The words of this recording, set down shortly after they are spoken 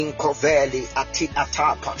Inkoveli ati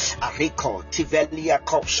atapa ariko tivelia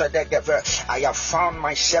kosha degeve. I have found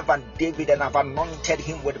my servant David and I've anointed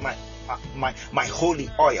him with my holy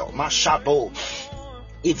oil. Mashabo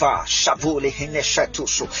Iva Shavuli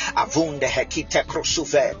Hineshetusu Avunde Hekite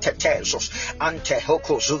Krusuve Tetesos Ante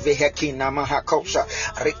Hoko Zuvi Hekina Mahakosa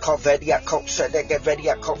Recovedia Kosa de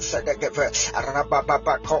Gevedia Kosa de Geve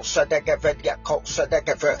Rababa Kosa de Gevedia Kosa de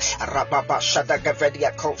Geve Rababa Shada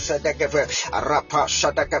Gevedia Kosa de Geve Rapa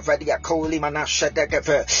Shada Gevedia Koli Manasha de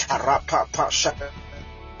Geve Rapa Pasha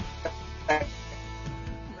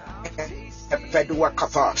Vedua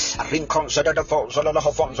Kava, Rincon Zedavo,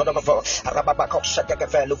 Zolohovon Zolovo, Rababacosa de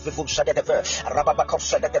Gavelo, Vivusa de Gave,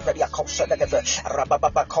 Rababacosa de Gavedia Cosa de Gave,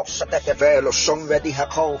 Rababacosa de Gavelo, Somvedi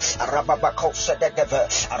Hako, Rababacosa de Gave,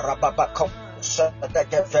 Rababaco.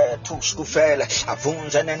 De tu scufele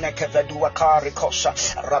avunze nene kevedua karikosa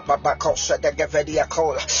rababakosa de gevedia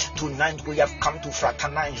kola. Tonight we have come to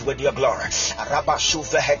fraternize with your glory.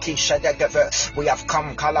 Rabashuve hekisha de geve. We have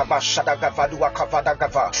come kalabasha de gavadua kavada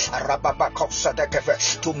gava rababakosa de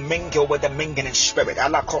geve to mingle with the mingling spirit.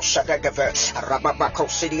 Alakosa de geve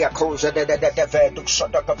rababakosa dia kosa de vedu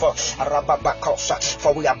soda gava rababakosa.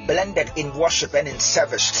 For we are blended in worship and in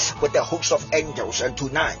service with the host of angels, and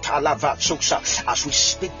tonight alavatsusa as we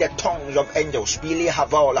speak the tongues of angels, Billy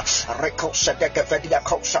Havola, Rekosa de Gavedia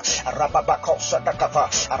Kosa, Rababakosa de Gava,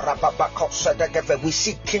 Rababakosa de Gave. We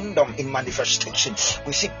see kingdom in manifestation.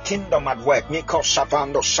 We see kingdom at work. Miko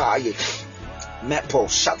Savando Sai. Mepo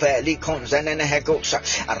Saveli Konzenene Hegosa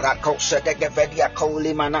Rakosa de Gavedia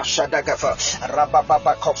Koli Manasha de Gava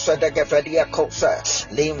Rababa Kosa de Gavedia Kosa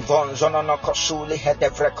Lim Von Zononokosuli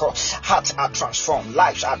Hedevreco. Hearts are transformed,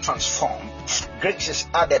 lives are transformed, grace is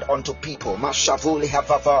added unto people. Mashavuli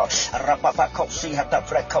Havava Rababa Kosi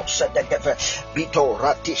Hedavrecosa de Gave Bito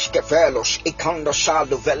Ratish Gevelos Ikondo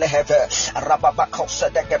Shalu Veleheve Rababa Kosa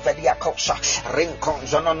de Gavedia Kosa Rincon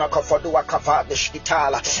Zononokofodua Kavadish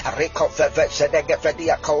Itala Rico Veve de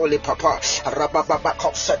Gavedia Koli Papa Rababa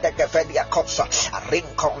Kosa de Gavedia Kosa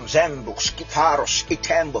Rincon Zembus Kifaros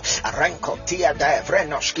Itembo Renko Tia de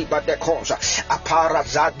Vrenoski Bade Cosa Apara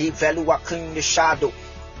Zadi Velua King Shadow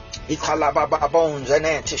Ikalababa bones and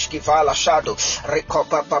Antishkivala shadow,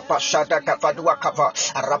 Recopa Papa Shada Gavadua Kava,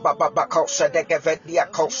 Rababa Kosa de Gavedia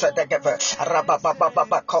Kosa de Gave,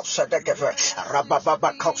 Rababa Kosa de Gave,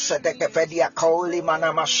 Rababa Kosa de Gavedia Koli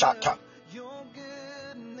Manamashata.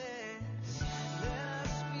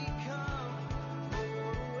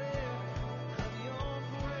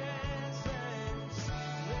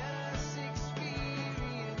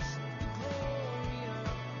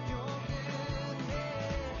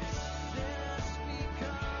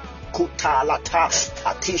 Kutalata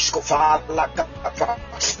Atishkova Lagava.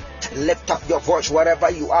 Lift up your voice wherever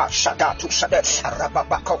you are. Shada to Shada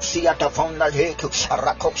Rababakosia Davona Heku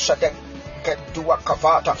Rakosa de Gedua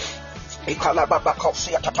Kavata. Ikalababa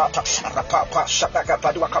Kosia Tatata, Rapapa Shabaka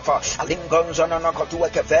Paduakava, Alingonzana Nakotua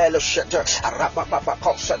Kavelo Shetter, Rapapa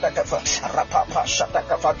Kosa Dekava, Rapapa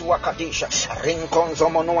Shabaka Paduakadisha, Ringonzo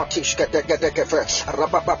Monoatishka de Gedekava,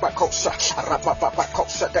 Rapapa Kosa, Rapapa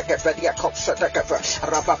Kosa de Gavedia Kosa Dekava,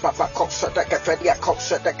 Rapapa Kosa de Gavedia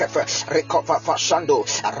Kosa Dekava, Rikova Fashando,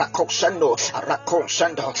 Rakosando,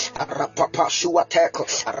 Rakosando, Rapapa Shuateko,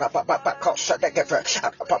 Rapapa Kosa de Gava,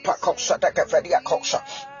 Rapapa Kosa de Gavedia Kosa.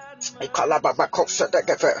 Ikalababa Kosa de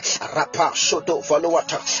Gave, Rapa Shudo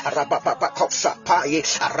Voluata, Rababa Kosa Pai,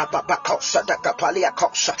 Rababa Kosa de Capalia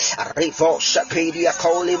Kosa, Rivo Shapedia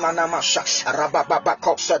Koli Manamasha, Rababa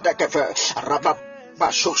Kosa de Gave, Rababa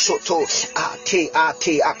Bashuto,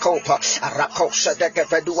 Ati Akopa, Rakosa de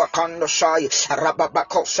Gavedua Kondo Shai,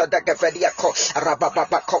 Rababakosa de Gavediako,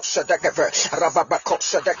 Rababakosa de Gave,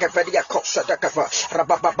 Rababakosa de Gavedia Kosa de Gava,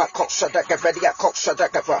 Rababakosa de Gavedia Kosa de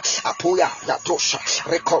Gava, Apuya, Latosha,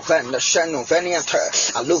 Recoven, Shenu, Veniente,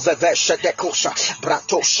 Aluve Vesha de Kosa,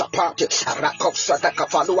 Bratosha Party, Rakosa de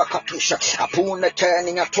Cavalua Capisha, Apune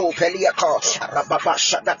turning a to Peliaco,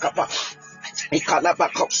 Rababasha de Cava.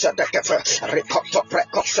 Ikalabakosa de Gave, Ricoto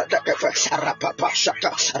Precosa de Gave,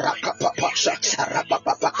 Rapapashata, Rakapapasha,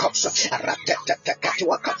 Rapapakosa,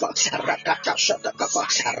 Ratatatuakava, Ratatasha de Gava,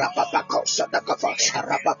 Rapapakosa de Gava,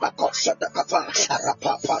 Rapapakosa de Gava,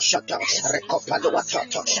 Rapapashata,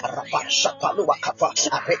 Ricopaluatata, Rapashapaluakava,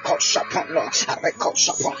 Ricosapano,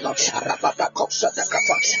 Ricosapano, Rapapakosa de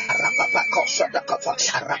Gava, Rapapakosa de Gava,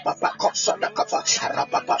 Rapapakosa de Gava,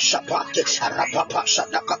 Rapapashapati, Rapapasha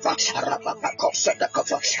de Gava, Rapapakosa de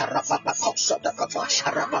Gava, Rapapakosa de Gava,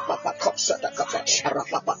 Rapapakosa de Gava,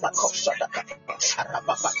 Rapapakosa de Gava,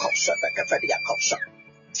 Rapapakosa de Gavedia Kosa.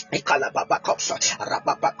 Ikalababakosa,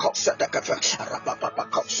 Rababakosa the Kafa,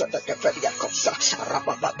 Rababakosa the Kafadiakosa,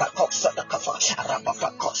 Rababakosa the Kafa,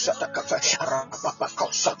 Rababakosa the Kafa,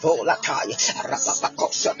 Rababakosa Volatai,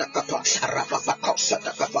 Rababakosa the Kafa, Rababakosa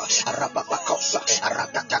the Kafa, Rababakosa,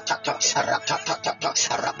 Ratatata, Ratatata,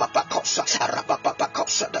 Rababakosa,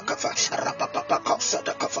 Rababakosa the Kafa, Rababakosa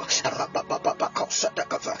the Kafa, Rababakosa the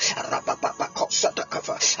Kafa, Rababakosa the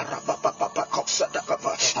Kafa, Rababakosa the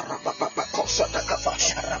Kafa, Rababakosa the Kafa,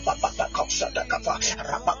 Rababakosa the Kafa,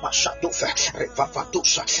 Rababashadufa,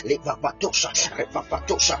 Revavatusha, Livavatusha,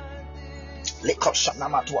 Revavatusha, Likosa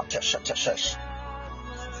Namatuatesha Teshes,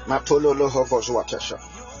 Matololo Hovoswatesha.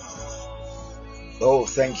 Oh,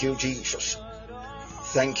 thank you, Jesus.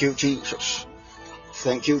 Thank you, Jesus.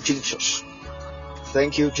 Thank you, Jesus.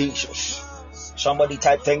 Thank you, Jesus. Somebody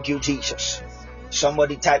type, thank you, Jesus.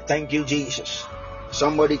 Somebody type, thank you, Jesus.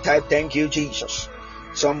 Somebody type, thank you, Jesus.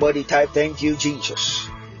 Somebody type, thank you, Jesus.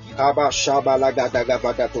 Abba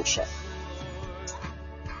Shabalagadagadosha.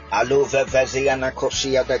 Alove Veziana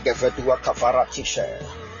Kosia de Gevedua Kafaratisha.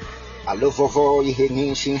 Alovovo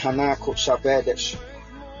Yihinishin Hanako Sabedes.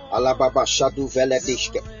 Alababa Shadu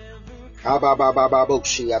Veledishke.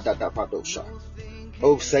 Ababababosia Dadapadosha.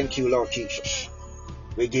 Oh, thank you, Lord Jesus.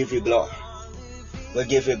 We give you glory. We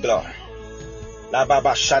give you glory. La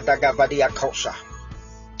Baba Shadagavadia Kosa.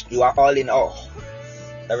 You are all in all.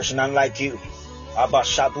 There is none like you. Abba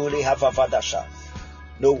Shabuli Havavadasha.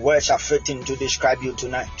 No words are fitting to describe you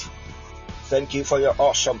tonight. Thank you for your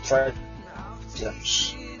awesome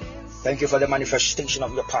presence. Thank you for the manifestation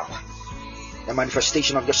of your power. The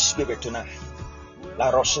manifestation of your spirit tonight.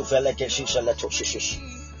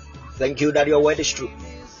 Thank you that your word is true.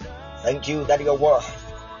 Thank you that your word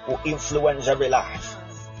will influence every life.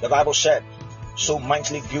 The Bible said, so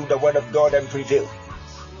mightily view the word of God and prevail.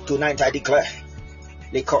 Tonight I declare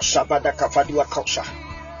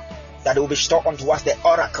that it will bestow unto us the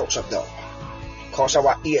oracles of God. Cause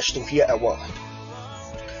our ears to hear a word.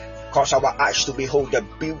 Cause our eyes to behold the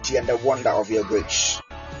beauty and the wonder of your grace.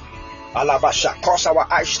 Alabasha, cause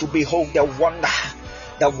our eyes to behold the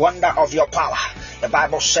wonder of your power. The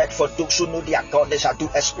Bible said, for those who know their God, they shall do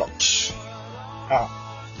exploits.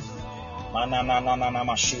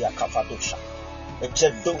 It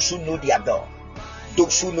said, those who know their God,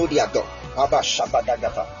 those who know their God,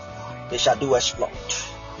 they shall do exploits.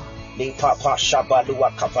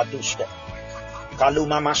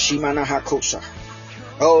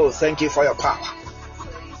 Oh, thank you for your power.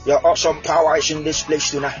 Your awesome power is in this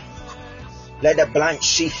place tonight. Let the blind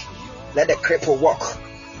see. Let the cripple walk.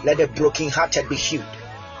 Let the brokenhearted be healed.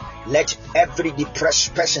 Let every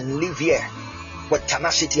depressed person live here with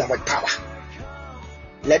tenacity and with power.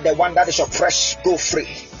 Let the one that is oppressed go free.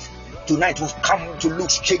 Tonight we've come to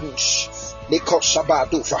loose chains. Let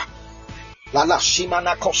the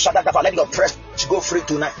oppressed go free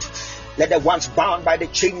tonight. Let the ones bound by the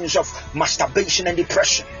chains of masturbation and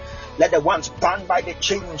depression. Let the ones bound by the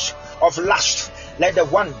chains of lust. Let the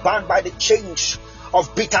one bound by the chains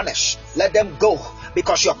of bitterness, let them go,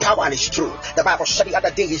 because your power is true. The Bible said the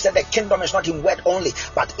other day, he said the kingdom is not in word only,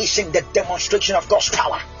 but it's in the demonstration of God's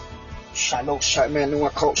power. Shalom,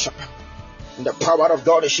 the power of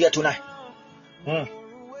God is here tonight.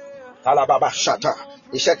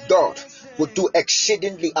 He said God will do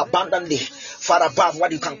exceedingly abundantly, far above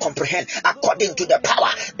what you can comprehend, according to the power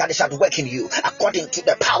that is at work in you, according to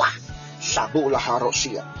the power. Shabula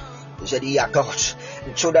Haroshia. He said, ye are gods,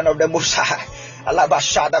 the children of the Most High.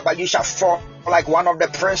 Alabashada, but you shall fall like one of the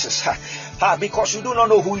princes. Because you do not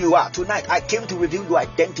know who you are. Tonight I came to reveal your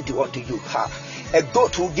identity unto you. A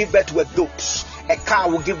goat will give birth to a goat. A cow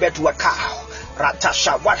will give birth to a cow.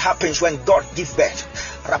 Ratasha, what happens when God gives birth?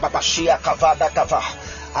 Rababashia Kavada Kava.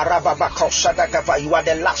 You are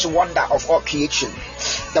the last wonder of all creation.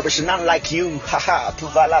 There is none like you.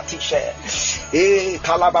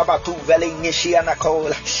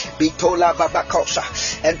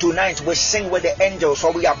 And tonight we sing with the angels,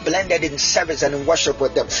 for we are blended in service and in worship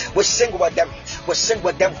with them. We sing with them. We sing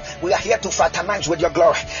with them. We are here to fraternize with your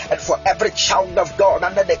glory. And for every child of God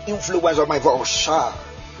under the influence of my voice.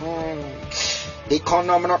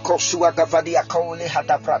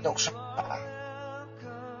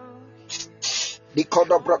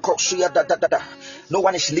 No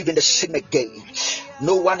one is living the same again.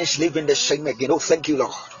 No one is living the same again. Oh, thank you,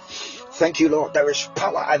 Lord. Thank you, Lord. There is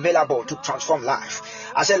power available to transform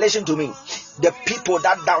life. I said, listen to me. The people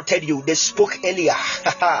that doubted you, they spoke earlier.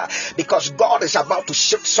 Because God is about to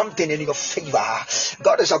shift something in your favor.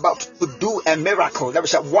 God is about to do a miracle. There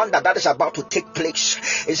is a wonder that is about to take place.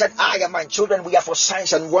 He said, I and my children, we are for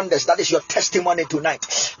signs and wonders. That is your testimony tonight.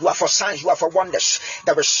 You are for signs, you are for wonders.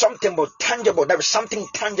 There is something more tangible. There is something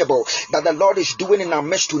tangible that the Lord is doing in our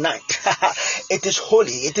midst tonight. It is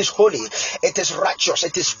holy. It is holy. It is righteous.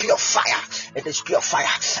 It is pure fire. It is pure fire.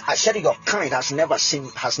 I said your kind has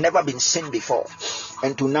never been seen before.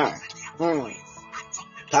 And tonight, my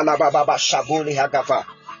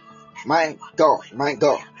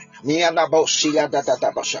God.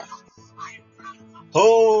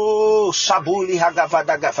 Oh, Sabuli Hagava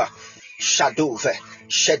Dagava, Shaduva,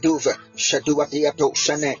 Diato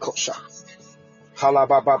Senecosa,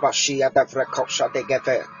 Halababa Shia Davracosa de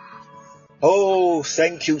Gave. Oh,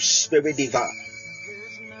 thank you, Spirit Divine.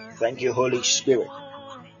 Thank you, Holy Spirit.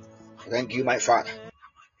 Thank you, my Father.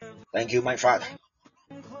 Thank you, my Father.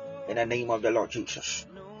 In the name of the Lord Jesus.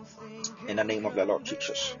 In the name of the Lord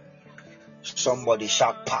Jesus. Somebody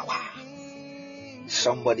shout power.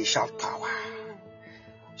 Somebody shout power.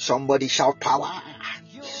 Somebody shout power.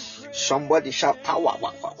 Somebody shout power.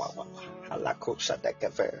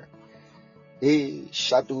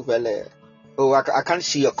 Oh, I can't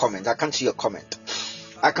see your comment. I can't see your comment.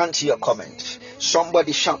 I can't see your comment.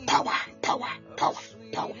 Somebody shout power. Power. Power.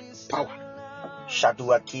 Power. Power.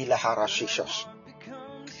 Shaduakila Harashishos.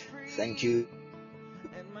 Thank you,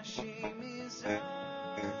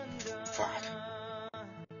 Father.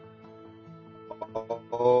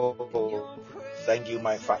 Oh, thank you,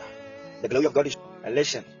 my Father. The glory of God is. And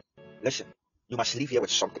listen. You must live here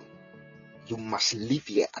with something. You must live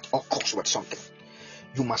here at all costs with something.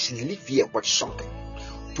 You must live here with something.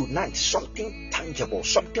 Tonight, something tangible,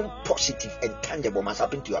 something positive and tangible must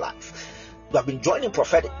happen to your life. You have been joining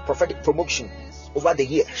prophetic promotion over the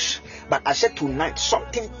years, but I said tonight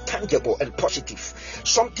something tangible and positive,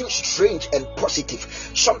 something strange and positive,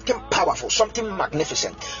 something powerful, something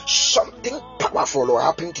magnificent, something powerful will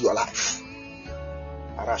happen to your life.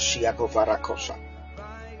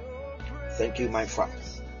 Thank you, my Father.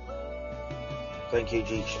 Thank you,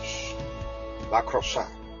 Jesus.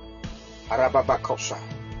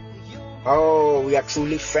 Oh, we are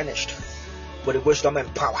truly finished with the wisdom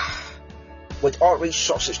and power, with all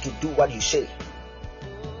resources to do what you say.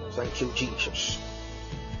 Thank you, Jesus.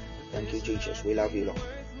 Thank you, Jesus. We love you, Lord.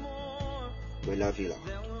 We love you, Lord.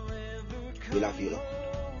 We love you, Lord.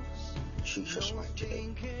 Jesus' mighty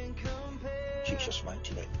name. Jesus'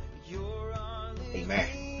 mighty name. Amen.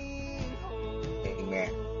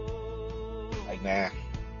 Amen. Amen.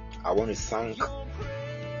 I want to thank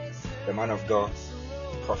the man of God,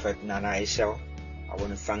 Prophet Nana Esel. I want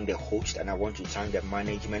to thank the host and I want to thank the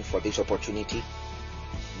management for this opportunity.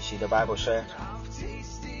 You see, the Bible says,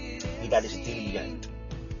 he that is diligent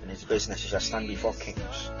in his business shall stand before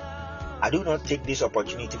kings. I do not take this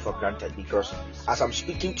opportunity for granted because as I'm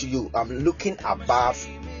speaking to you, I'm looking above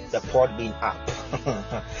the pod being up.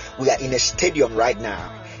 We are in a stadium right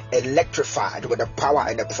now, electrified with the power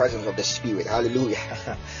and the presence of the Spirit. Hallelujah.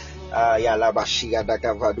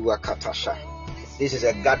 This is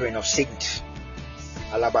a gathering of saints.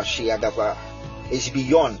 It's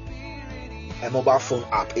beyond a mobile phone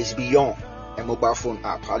app. It's beyond a mobile phone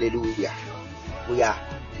app. Hallelujah. We are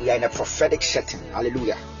in a prophetic setting.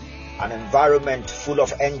 Hallelujah. An environment full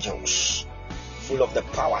of angels, full of the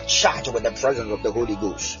power, charged with the presence of the Holy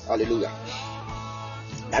Ghost. Hallelujah.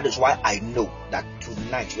 That is why I know that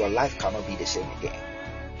tonight your life cannot be the same again.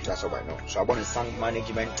 That's what I know. So I want to thank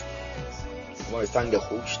management. I want to thank the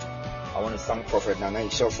host. I want to thank Prophet Nana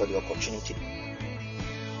himself for the opportunity.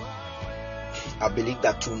 I believe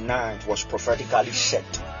that tonight was prophetically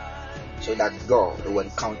set so that God will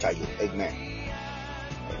encounter you. Amen.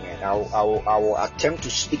 Amen. I will attempt to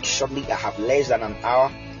speak shortly. I have less than an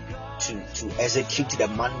hour to execute the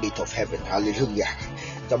mandate of heaven. Hallelujah.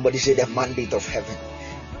 Somebody say the mandate of heaven.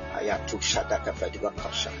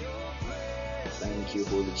 Thank you,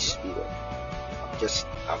 Holy Spirit. I just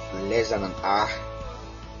have less than an hour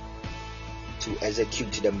to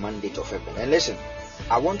execute the mandate of heaven. And listen,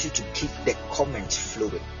 I want you to keep the comments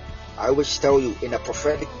flowing. I always tell you in a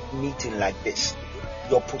prophetic meeting like this,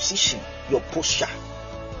 your position, your posture,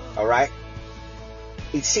 alright,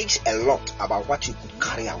 it says a lot about what you could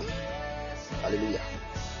carry out. Hallelujah.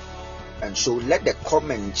 And so let the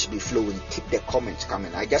comments be flowing. Keep the comments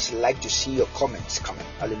coming. I just like to see your comments coming.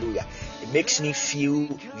 Hallelujah. It makes me feel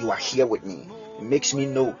you are here with me. It makes me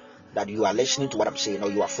know that you are listening to what I'm saying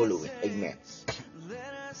or you are following. Amen.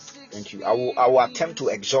 Thank you. I will attempt to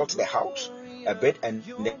exalt the house a bit and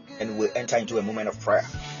we'll enter into a moment of prayer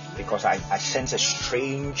because I sense a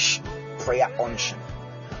strange prayer unction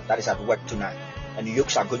that is at work tonight. And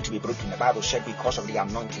yokes are going to be broken. The Bible said because of the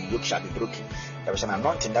anointing, yokes shall be broken. There is an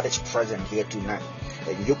anointing that is present here tonight.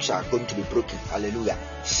 And yokes are going to be broken. Hallelujah.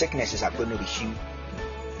 Sicknesses are going to be healed.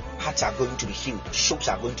 Hearts are going to be healed. Souls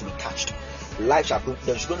are going to be touched. Lives are going.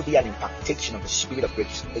 There's going to be an impartation of the Spirit of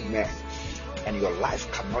grace. Amen. And your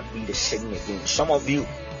life cannot be the same again. Some of you,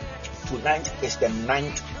 tonight is the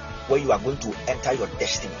night where you are going to enter your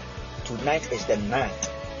destiny. Tonight is the night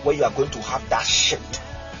where you are going to have that shift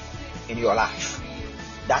in your life,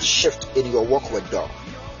 that shift in your walk with God.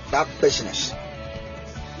 That business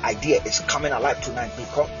idea is coming alive tonight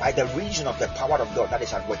because by the reason of the power of God that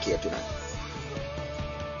is at work here tonight.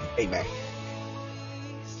 Amen.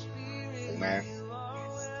 Amen.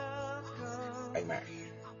 Amen.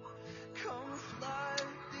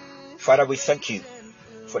 Father, we thank you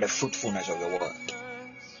for the fruitfulness of your word.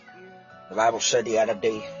 The Bible said the other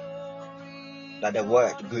day that the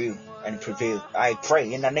word grew and prevailed. I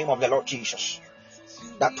pray in the name of the Lord Jesus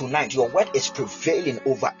that tonight your word is prevailing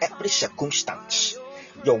over every circumstance.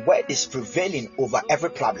 Your word is prevailing over every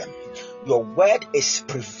problem. Your word is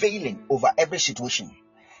prevailing over every situation.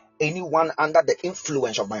 Anyone under the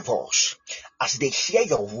influence of my voice, as they hear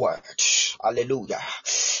your words, hallelujah,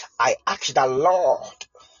 I ask the Lord,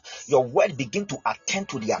 your word begin to attend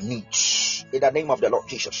to their needs in the name of the Lord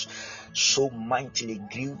Jesus. So mightily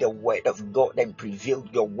grew the word of God and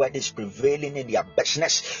prevailed. Your word is prevailing in their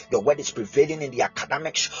business. Your word is prevailing in their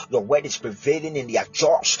academics. Your word is prevailing in their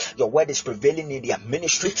jobs. Your word is prevailing in their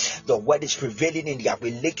ministry. Your word is prevailing in their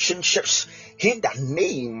relationships. In the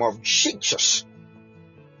name of Jesus.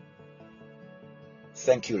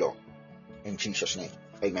 Thank you, Lord. In Jesus' name.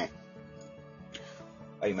 Amen.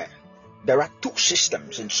 Amen. There are two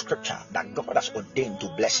systems in scripture that God has ordained to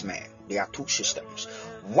bless man. There are two systems.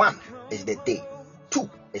 One is the day. Two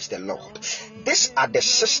is the Lord. These are the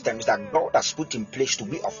systems that God has put in place to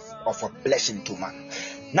be of a blessing to man.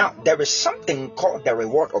 Now, there is something called the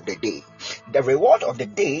reward of the day. The reward of the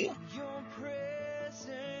day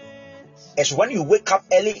is when you wake up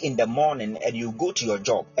early in the morning and you go to your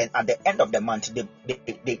job, and at the end of the month,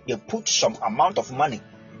 they put some amount of money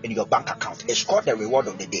in your bank account. It's called the reward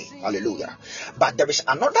of the day. Hallelujah. But there is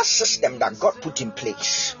another system that God put in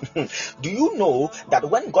place. Do you know that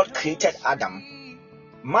when God created Adam,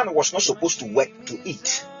 man was not supposed to work to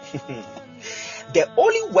eat? The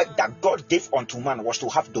only work that God gave unto man was to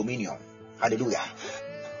have dominion. Hallelujah.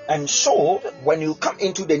 And so, when you come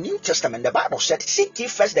into the New Testament, the Bible said, seek ye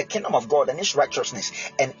first the kingdom of God and his righteousness,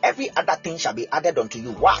 and every other thing shall be added unto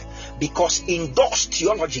you. Why? Because in God's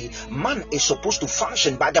theology, man is supposed to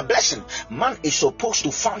function by the blessing. Man is supposed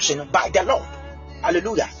to function by the Lord.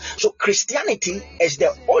 Hallelujah. So Christianity is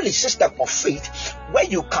the only system of faith where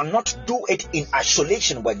you cannot do it in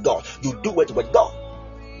isolation with God. You do it with God.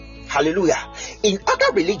 Hallelujah. In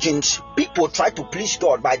other religions, people try to please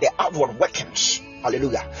God by the outward workings.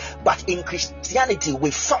 Hallelujah. But in Christianity,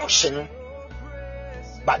 we function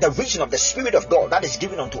by the reason of the Spirit of God that is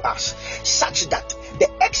given unto us, such that the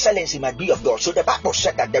excellency might be of God. So the Bible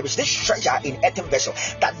said that there is this treasure in earthen vessel,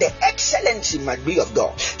 that the excellency might be of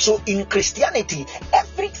God. So in Christianity,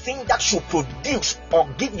 everything that should produce or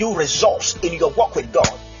give you results in your walk with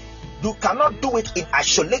God, you cannot do it in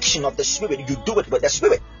isolation of the Spirit. You do it with the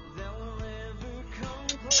Spirit.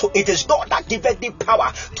 So it is God that giveth thee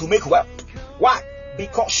power to make wealth. Why?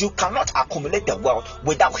 Because you cannot accumulate the wealth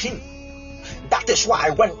without him. That is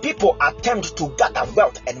why when people attempt to gather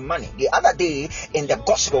wealth and money, the other day in the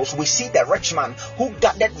Gospels, we see the rich man who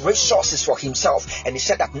gathered resources for himself, and he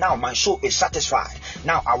said that now my soul is satisfied.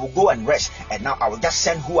 Now I will go and rest, and now I will just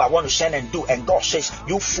send who I want to send and do. And God says,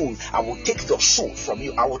 you fool, I will take your soul from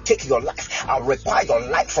you. I will take your life. I will require your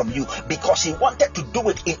life from you, because he wanted to do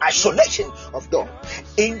it in isolation of God.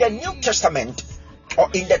 In the New Testament, or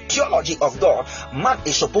in the theology of God, man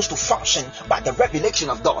is supposed to function by the revelation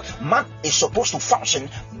of God. Man is supposed to function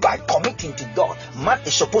by committing to God. Man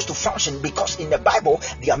is supposed to function because in the Bible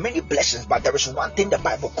there are many blessings, but there is one thing the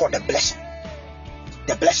Bible called the blessing.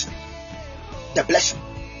 The blessing. The blessing.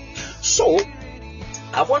 So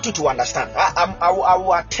I want you to understand. I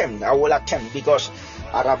will attempt because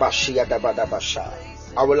I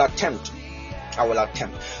will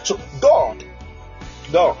attempt. So God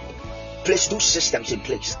place two systems in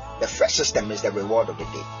place. The first system is the reward of the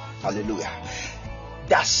day. Hallelujah.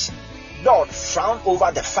 Does God frown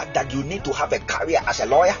over the fact that you need to have a career as a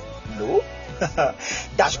lawyer? No.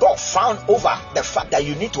 Does God frown over the fact that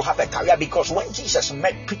you need to have a career? Because when Jesus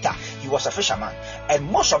met Peter, he was a fisherman, and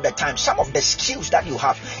most of the time, some of the skills that you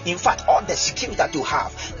have, in fact, all the skills that you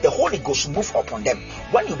have, the Holy Ghost move upon them.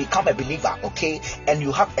 When you become a believer, okay, and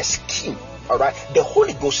you have a skill All right, the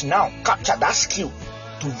Holy Ghost now captured that skill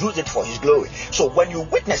to use it for his glory. So when you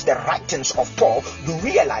witness the writings of Paul, you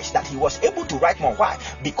realize that he was able to write more. Why?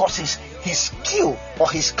 Because his skill or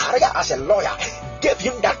his career as a lawyer gave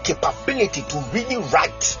him that capability to really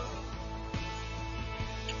write.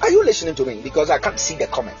 Are you listening to me? Because I can't see the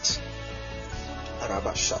comments.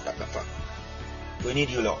 We need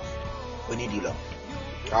you, Lord. We need you, Lord.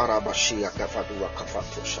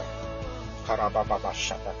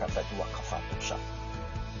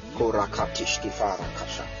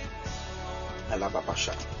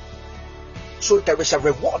 So there is a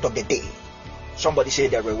reward of the day. Somebody say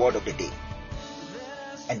the reward of the day.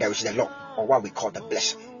 And there is the law, or what we call the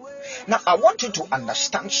blessing. Now I want you to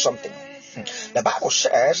understand something. The Bible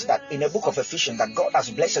says that in the book of Ephesians that God has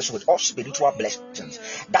blessed us with all spiritual blessings.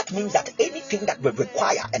 That means that anything that we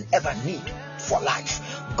require and ever need for life,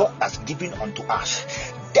 God has given unto us.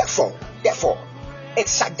 Therefore, it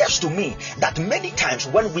suggests to me that many times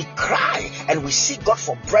when we cry and we seek God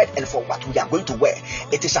for bread and for what we are going to wear,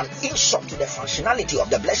 it is an insult to the functionality of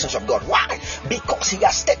the blessings of God. Why? Because he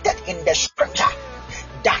has stated in the scripture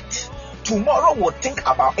that tomorrow will think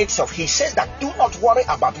about itself. He says that do not worry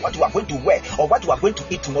about what you are going to wear or what you are going to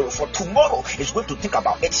eat tomorrow, for tomorrow is going to think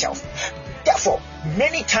about itself. Therefore,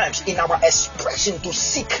 many times in our expression to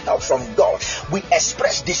seek help from God, we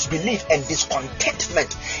express disbelief and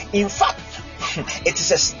discontentment. In fact, it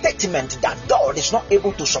is a statement that God is not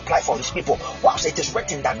able to supply for his people, whilst it is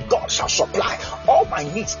written that God shall supply all my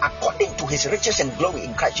needs according to his riches and glory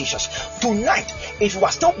in Christ Jesus. Tonight, if you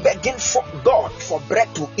are still begging for God for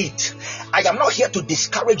bread to eat, I am not here to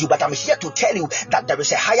discourage you, but I'm here to tell you that there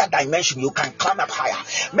is a higher dimension. You can climb up higher.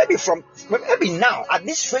 Maybe now, at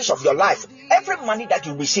this phase of your life, every money that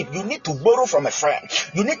you receive, you need to borrow from a friend.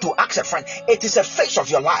 You need to ask a friend. It is a phase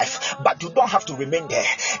of your life, but you don't have to remain there.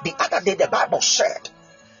 The other day, the Bible said,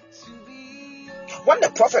 when the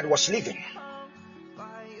prophet was leaving,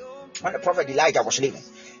 when the prophet Elijah was leaving,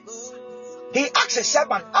 he asked his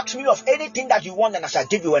servant, ask me of anything that you want and I shall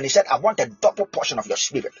give you. And he said, I want a double portion of your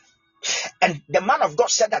spirit. And the man of God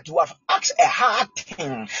said that you have asked a hard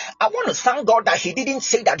thing. I want to thank God that he didn't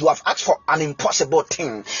say that you have asked for an impossible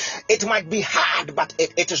thing. It might be hard, but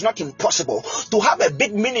it is not impossible. To have a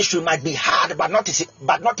big ministry might be hard, but not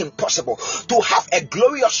impossible. To have a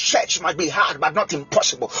glorious church might be hard, but not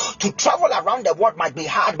impossible. To travel around the world might be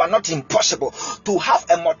hard, but not impossible. To have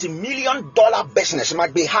a multi-million-dollar business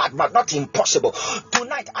might be hard, but not impossible.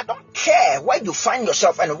 Tonight, I don't care where you find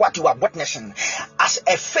yourself and what you are witnessing as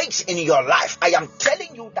a phase in your life. I am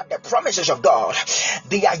telling you that the promises of God,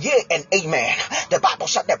 they are yea and amen. The Bible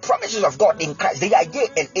said the promises of God in Christ, they are yea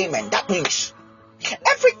and amen. That means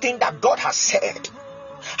everything that God has said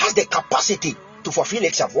has the capacity to fulfill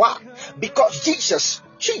itself. Why? Because Jesus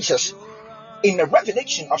in the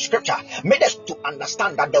revelation of scripture made us to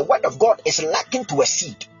understand that the word of God is likened to a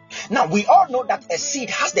seed. Now we all know that a seed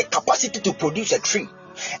has the capacity to produce a tree.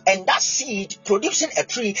 And that seed producing a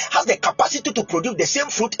tree has the capacity to produce the same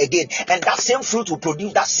fruit again, and that same fruit will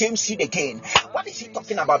produce that same seed again. What is he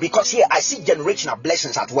talking about? Because here I see generational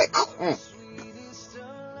blessings at work.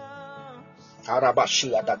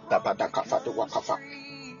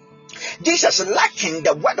 Jesus likened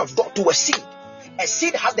the word of God to a seed. A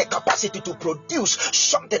seed has the capacity to produce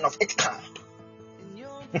something of its kind.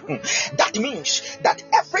 That means that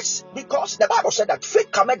because the Bible said that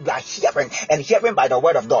faith cometh by hearing, and hearing by the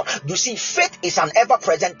word of God. You see, faith is an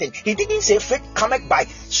ever-present thing. He didn't say faith cometh by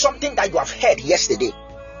something that you have heard yesterday.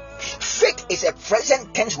 Faith is a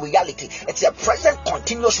present tense reality. It's a present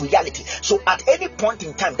continuous reality. So at any point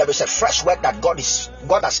in time, there is a fresh word that God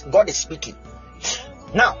is speaking.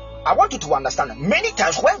 Now, I want you to understand, many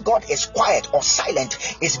times when God is quiet or silent,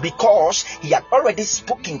 is because he had already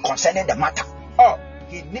spoken concerning the matter.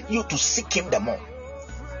 He needs you to seek him the more.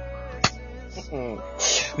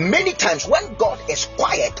 Many times when God is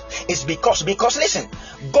quiet is because listen,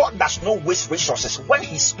 God does not waste resources. When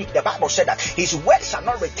he speaks, the Bible said that his word shall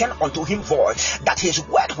not return unto him void, that his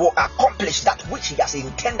word will accomplish that which he has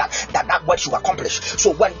intended that word should accomplish.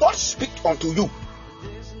 So when God speaks unto you,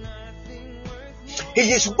 he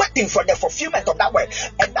is waiting for the fulfillment of that word,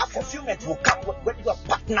 and that fulfillment will come with your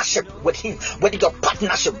partnership with him, with your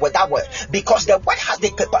partnership with that word, because the word has the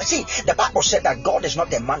capacity. The Bible said that God is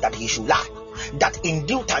not a man that he should lie, that in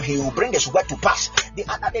due time he will bring his word to pass. The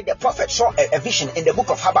other day the prophet saw a vision in the book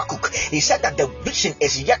of Habakkuk. He said that the vision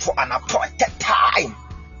is yet for an appointed time.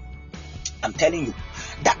 I'm telling you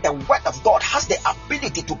that the word of God has the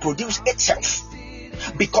ability to produce itself.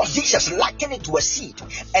 Because Jesus likened it to a seed,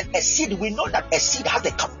 and a seed, we know that a seed has the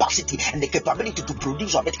capacity and the capability to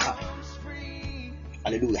produce of its kind.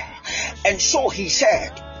 Hallelujah. And so he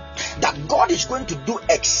said that God is going to do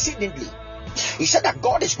exceedingly. He said that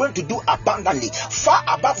God is going to do abundantly, far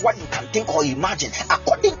above what you can think or imagine,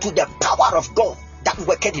 according to the power of God that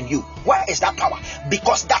worketh in you. Where is that power?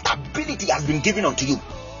 Because that ability has been given unto you.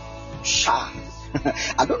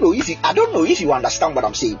 I don't know if you understand what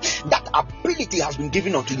I'm saying. That ability has been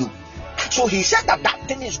given unto you. So he said that that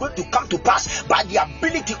thing is going to come to pass by the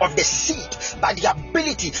ability of the seed, by the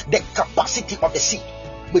ability, the capacity of the seed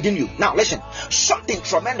within you. Now listen, something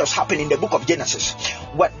tremendous happened in the book of Genesis.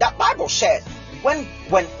 What that Bible said, when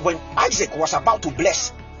Isaac was about to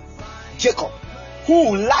bless Jacob,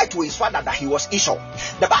 who lied to his father that he was Esau,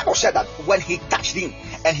 the Bible said that when he touched him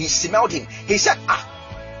and he smelled him, he said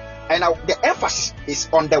and now the emphasis is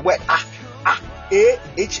on the word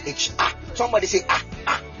A-H-H. Somebody say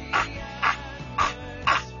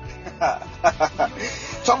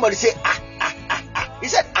somebody say He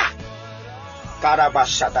said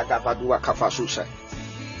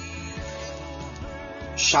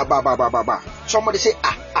Somebody say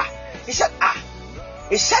He said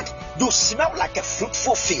He said, you smell like a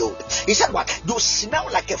fruitful field. He said what? You smell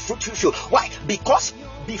like a fruitful field. Why? Because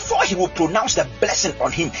before he will pronounce the blessing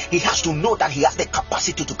on him, he has to know that he has the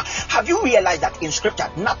capacity to. Have you realized that in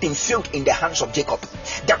scripture, nothing failed in the hands of Jacob?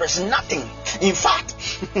 There is nothing. In fact,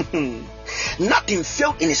 nothing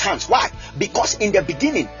failed in his hands. Why? Because in the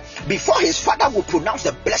beginning, before his father will pronounce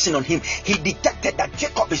the blessing on him, he detected that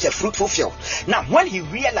Jacob is a fruitful field. Now, when he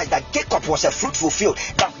realized that Jacob was a fruitful field,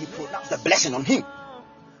 now he pronounced the blessing on him.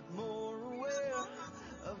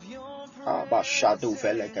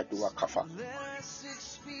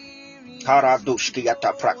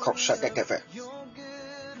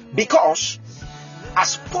 Because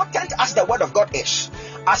as potent as the word of God is,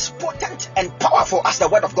 as potent and powerful as the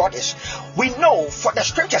word of God is, we know, for the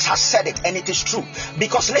scriptures has said it, and it is true.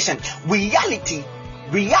 Because listen, reality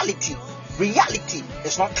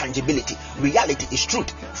is not tangibility. Reality is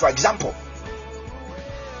truth. For example,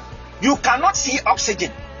 you cannot see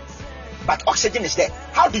oxygen, but oxygen is there.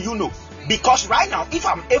 How do you know? Because right now, if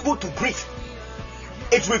I'm able to breathe,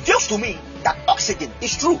 it reveals to me that oxygen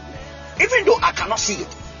is true, even though I cannot see it.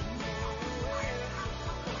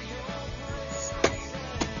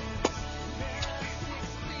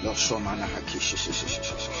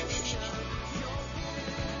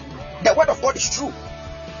 The word of God is true.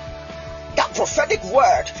 That prophetic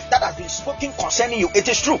word that has been spoken concerning you, it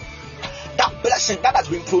is true. That blessing that has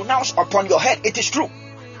been pronounced upon your head, it is true.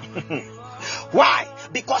 Why?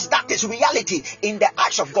 Because that is reality in the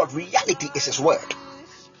eyes of God. Reality is his word.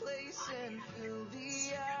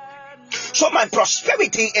 So my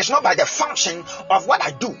prosperity is not by the function of what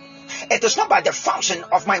I do. It is not by the function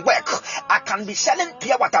of my work. I can be selling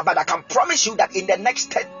pure water, but I can promise you that in the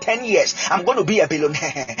next 10 years, I'm going to be a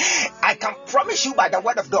billionaire. I can promise you by the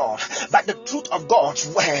word of God, by the truth of God's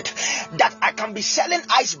word, that I can be selling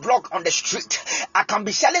ice block on the street. I can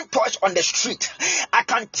be selling toys on the street. I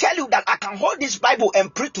can tell you that I can hold this Bible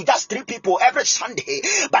and preach to just 3 people every Sunday,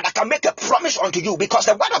 but I can make a promise unto you because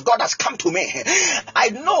the word of God has come to me. I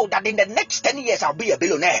know that in the next 10 years, I'll be a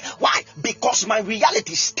billionaire. Why? Because my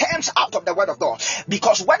reality stems out of the word of God.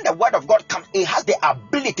 Because when the word of God comes, it has the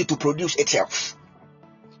ability to produce itself.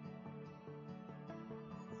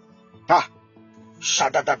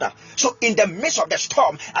 So in the midst of the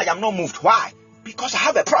storm, I am not moved. Why? Because I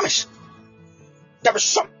have a promise. There is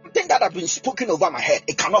something that has been spoken over my head.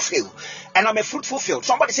 It cannot fail. And I'm a fruitful field.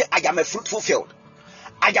 Somebody say, I am a fruitful field.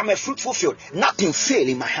 I am a fruitful field. Nothing fail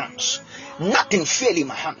in my hands. Nothing fail in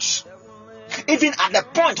my hands. Even at the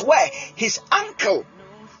point where his uncle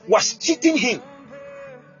was cheating him,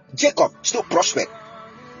 Jacob still prospered.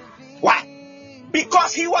 Why?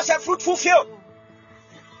 Because he was a fruitful field.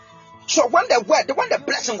 So when the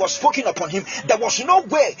blessing was spoken upon him, there was no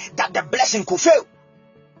way that the blessing could fail.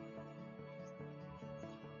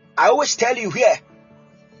 I always tell you here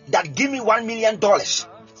that give me $1 million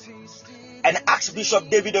and ask Bishop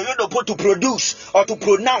David Oyedepo to produce or to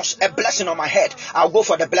pronounce a blessing on my head. I'll go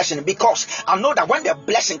for the blessing because I know that when the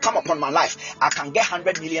blessing come upon my life, I can get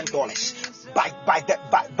 $100 million by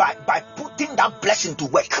putting that blessing to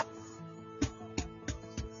work.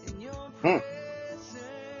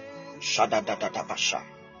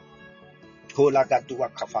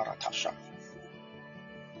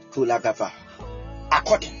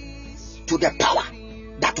 According to the power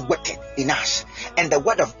that worketh in us, and the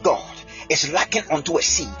word of God is likened unto a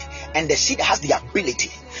seed, and the seed has the ability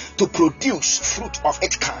to produce fruit of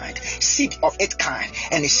its kind, seed of its kind.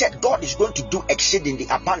 And he said God is going to do exceedingly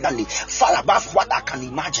abundantly, far above what I can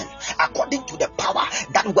imagine, according to the power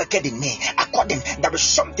that worketh in me. There is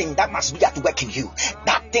something that must be at work in you.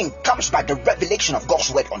 That thing comes by the revelation of God's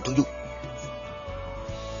word unto you.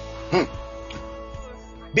 Hmm.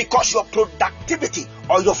 Because your productivity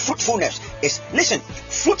or your fruitfulness is, listen,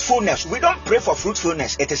 fruitfulness, we don't pray for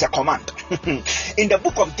fruitfulness, it is a command. In the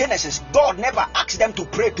book of Genesis, God never asked them to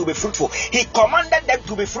pray to be fruitful, He commanded them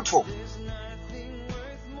to be fruitful.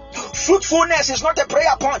 Fruitfulness is not a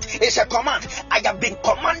prayer point, it's a command. I have been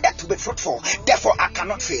commanded to be fruitful, therefore I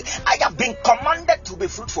cannot fail. I have been commanded to be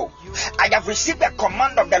fruitful. I have received a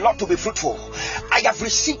command of the Lord to be fruitful. I have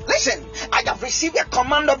received a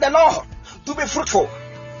command of the Lord to be fruitful.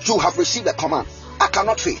 You have received a command. I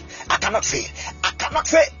cannot fail. I cannot fail. I cannot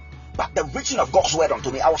fail. But the reaching of God's word unto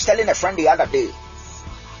me. I was telling a friend the other day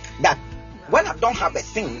that when I don't have a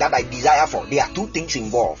thing that I desire for, there are two things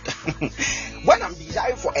involved. When I'm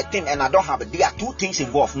desiring for a thing and I don't have it, there are two things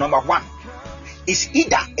involved. Number one is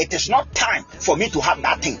either it is not time for me to have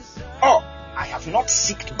that thing, or I have not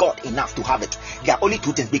seeked God enough to have it. There are only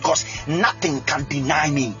two things, because nothing can deny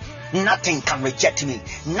me. Nothing can reject me.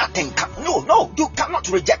 Nothing can. No, you cannot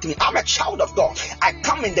reject me. I'm a child of God. I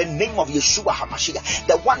come in the name of Yeshua HaMashiach,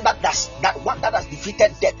 the one that has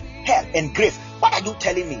defeated death, hell, and grave. What are you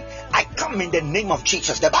telling me? I come in the name of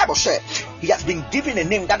Jesus. The Bible said He has been given a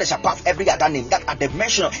name that is above every other name. That at the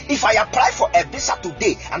mention of, if I apply for a visa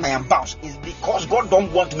today and I am bounced, it's because God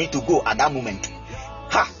don't want me to go at that moment.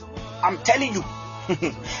 I'm telling you.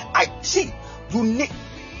 I see. You need.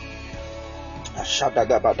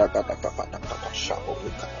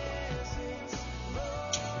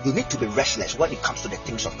 You need to be restless when it comes to the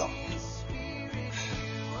things of God.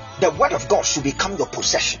 The word of God should become your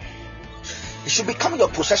possession. It should become your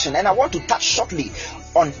possession. And I want to touch shortly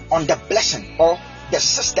on the blessing or the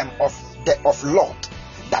system of Lord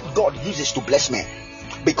that God uses to bless men,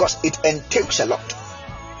 because it entails a lot.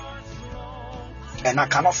 And I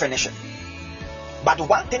cannot finish it. But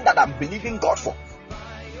one thing that I'm believing God for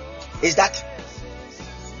is that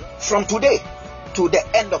from today to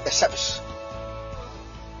the end of the service,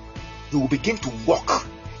 you will begin to walk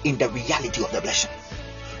in the reality of the blessing.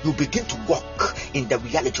 You begin to walk in the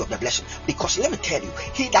reality of the blessing. Because let me tell you,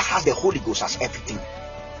 he that has the Holy Ghost has everything.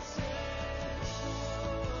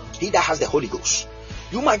 He that has the Holy Ghost.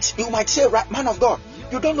 You might say, right, man of God,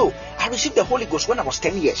 you don't know. I received the Holy Ghost when I was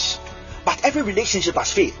 10 years. But every relationship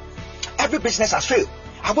has failed. Every business has failed.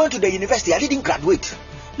 I went to the university, I didn't graduate.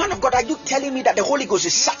 Man of God, are you telling me that the Holy Ghost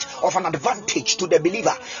is such of an advantage to the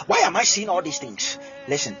believer? Why am I seeing all these things?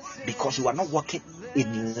 Listen, because you are not walking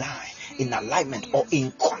in line, in alignment, or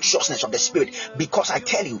in consciousness of the Spirit. Because I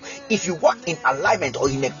tell you, if you walk in alignment or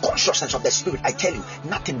in a consciousness of the Spirit, I tell you,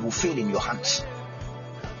 nothing will fail in your hands.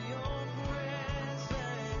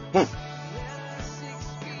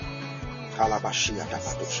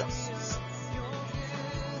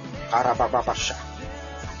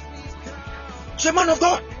 Say, man of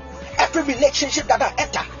God, every relationship that I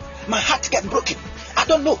enter, my heart gets broken. I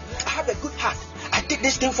don't know. I have a good heart. I did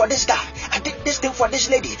this thing for this guy. I did this thing for this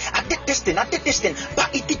lady. I did this thing,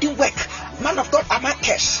 but it didn't work. Man of God, am I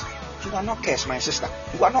cursed? You are not cursed, my sister.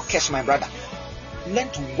 You are not cursed, my brother. Learn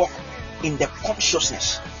to walk in the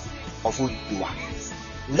consciousness of who you are.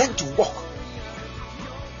 Learn to walk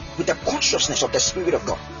with the consciousness of the Spirit of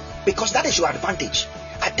God, because that is your advantage.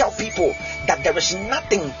 I tell people that there is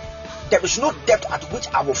no depth at which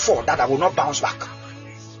I will fall that I will not bounce back.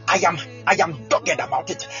 I am dogged about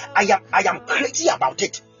it. I am crazy about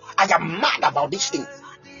it. I am mad about this thing.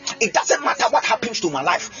 It doesn't matter what happens to my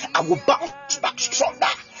life. I will bounce back stronger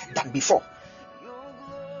than before.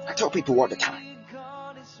 I tell people all the time.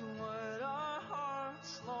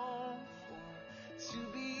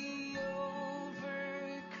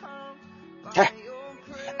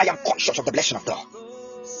 I am conscious of the blessing of God.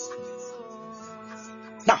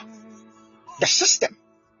 Now, the system,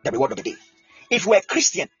 the reward of the day. If we're a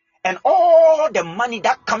Christian and all the money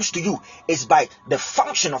that comes to you is by the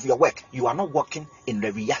function of your work, you are not working in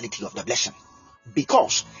the reality of the blessing.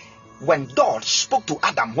 Because when God spoke to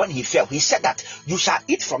Adam when he fell, he said that you shall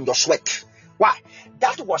eat from your sweat. Why?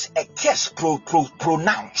 That was a curse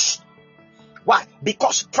pronounced. Why?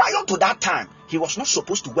 Because prior to that time, he was not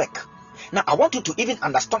supposed to work. Now, I want you to even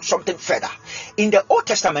understand something further. In the Old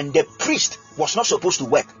Testament, the priest was not supposed to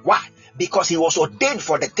work. Why? Because he was ordained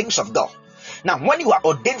for the things of God. Now, when you are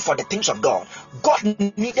ordained for the things of God, God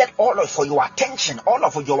needed all of your attention, God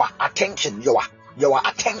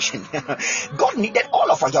needed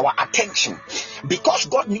all of your attention. Because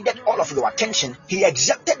God needed all of your attention, he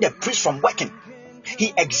exempted the priest from working.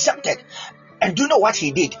 He exempted. And do you know what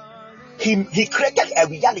he did? He created a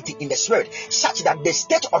reality in the spirit such that the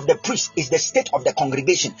state of the priest is the state of the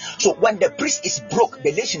congregation. So when the priest is broke,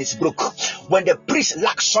 the nation is broke. When the priest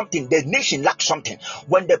lacks something, the nation lacks something.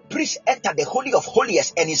 When the priest enters the Holy of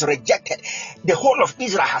Holies and is rejected, the whole of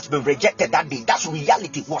Israel has been rejected that day. That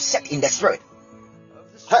reality was set in the spirit.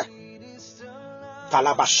 Huh?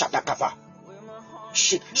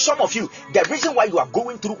 Some of you, the reason why you are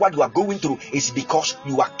going through what you are going through is because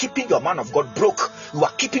you are keeping your man of God broke. You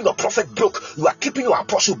are keeping your prophet broke. You are keeping your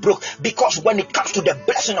apostle broke. Because when it comes to the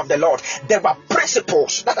blessing of the Lord, there are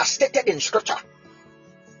principles that are stated in scripture.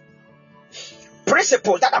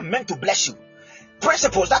 Principles that are meant to bless you.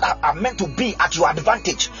 Principles that are meant to be at your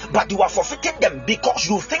advantage. But you are forfeiting them because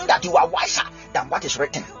you think that you are wiser than what is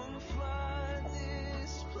written.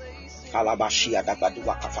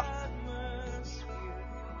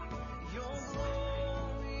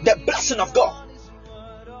 The blessing of God.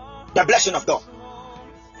 The blessing of God.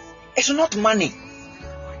 It's not money.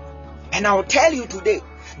 And I will tell you today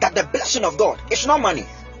that the blessing of God is not money.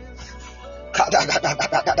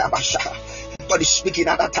 God is speaking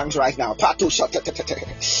other tongues right now.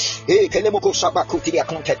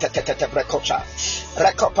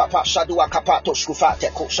 Rekopapa Shadua Kapato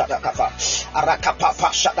Skufate Koshada Kafa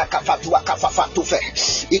Arakapapa Shada Kafatua Kafafatufe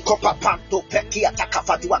Ikopapanto Pekia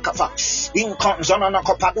Takafatua Kafa Inconzonana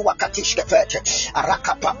Kopadua Katishkefete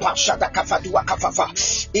Arakapapa Shada Kafadua Kafafa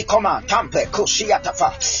Ikoma Tampe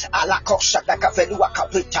Koshiatafa Alakosha Kafelua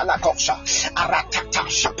Kapita Lakosha Aratata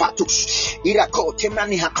Shapatus Irako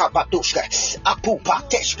Timani Hakapatuska Apupa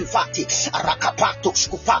Teskufati Arakapato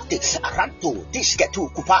Skufati Aranto Disketu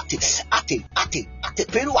Kupati Ati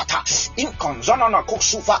Peruata Inconzonana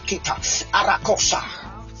Kosuva Kita Arakosa.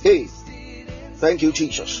 Hey, thank you,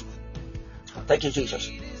 Jesus. Thank you,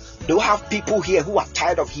 Jesus. Do you have people here who are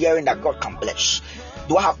tired of hearing that God can bless?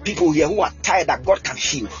 Do I have people here who are tired that God can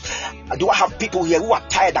heal? Do I have people here who are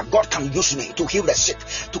tired that God can use me to heal the sick,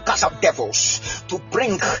 to cast out devils, to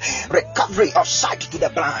bring recovery of sight to the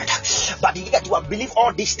blind? But yet you have believed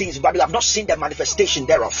all these things, but you have not seen the manifestation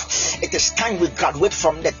thereof. It is time we graduate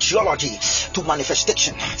from the theology to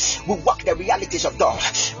manifestation. We walk the realities of God,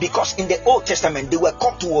 because in the Old Testament they were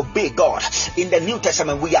called to obey God. In the New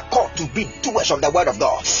Testament we are called to be doers of the word of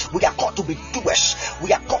God. We are called to be doers.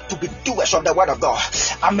 We are called to be doers of the word of God.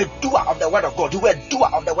 I'm a doer of the word of God. You are a doer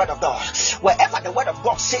of the word of God. Wherever the word of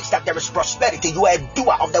God says that there is prosperity, you are a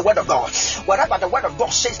doer of the word of God. Wherever the word of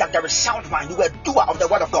God says that there is sound mind, you are a doer of the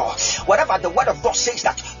word of God. Wherever the word of God says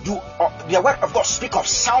that the word of God speaks of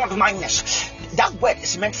sound mindedness, that word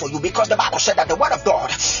is meant for you, because the Bible said that the word of God,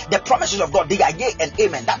 the promises of God, they are yea and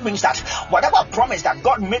amen. That means that whatever promise that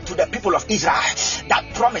God made to the people of Israel,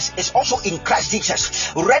 that promise is also in Christ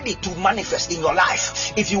Jesus, ready to manifest in your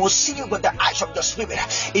life. If you will see with the eyes of your spirit,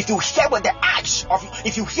 if you hear with the eyes of,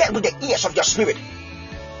 if you hear with the ears of your spirit,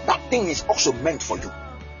 that thing is also meant for you.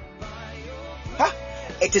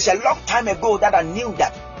 It is a long time ago that I knew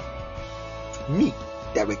that me,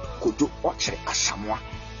 Derrick, could do Okyere as someone.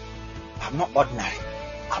 I'm not ordinary.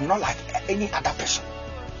 I'm not like any other person.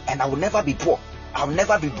 And I will never be poor. I'll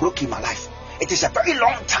never be broke in my life. It is a very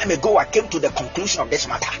long time ago I came to the conclusion of this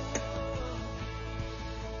matter.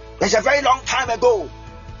 It's a very long time ago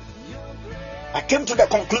I came to the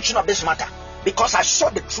conclusion of this matter, because I saw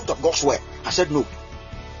the truth of God's word. I said no.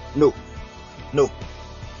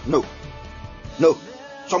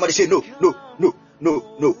 Somebody say no.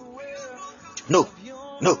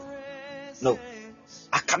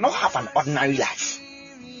 I cannot have an ordinary life.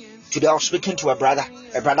 Today I was speaking to a brother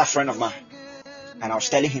friend of mine, and I was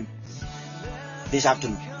telling him this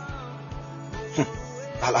afternoon.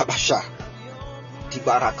 Alabasha.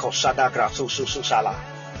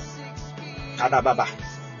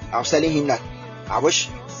 I was telling him that I wish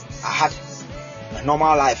I had a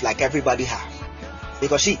normal life like everybody has.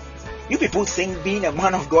 Because see, you people think being a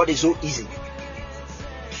man of God is so easy.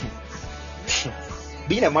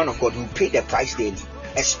 Being a man of God, you pay the price daily.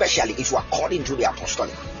 Especially if you are called into the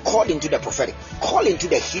apostolic, called into the prophetic, called into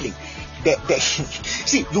the healing.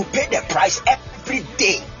 See, you pay the price every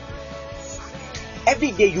day.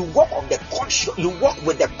 Every day you walk on the you walk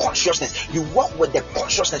with the consciousness. You walk with the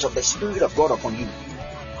consciousness of the Spirit of God upon you.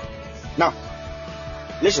 Now,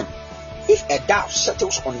 listen. If a dove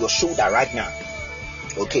settles on your shoulder right now,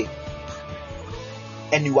 okay,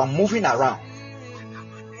 and you are moving around,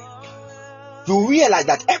 you realize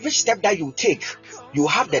that every step that you take, you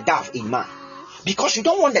have the dove in mind, because you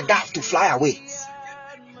don't want the dove to fly away.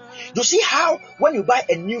 You see how when you buy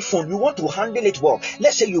a new phone, you want to handle it well.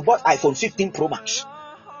 Let's say you bought iPhone 15 Pro Max.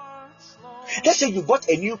 Let's say you bought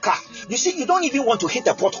a new car. You see, you don't even want to hit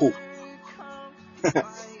a pothole.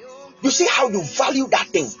 You see how you value that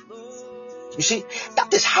thing. You see,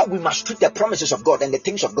 that is how we must treat the promises of God and the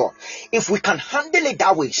things of God. If we can handle it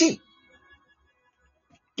that way, see.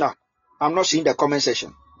 Now, I'm not seeing the comment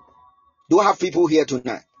section. Do I have people here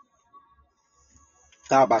tonight?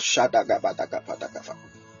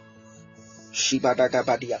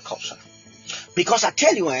 Because I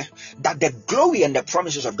tell you that the glory and the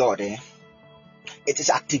promises of God, it is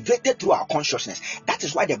activated through our consciousness. That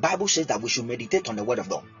is why the Bible says that we should meditate on the word of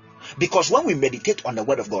God. Because when we meditate on the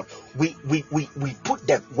word of God, we put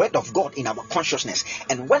the word of God in our consciousness.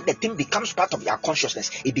 And when the thing becomes part of our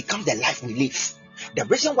consciousness, it becomes the life we live. The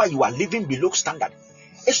reason why you are living below standard,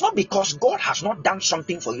 it's not because God has not done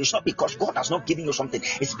something for you. It's not because God has not given you something.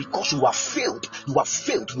 It's because you have failed. You have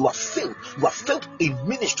failed. You have failed. You have failed in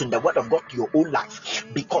ministering the word of God to your own life.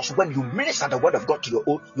 Because when you minister the word of God to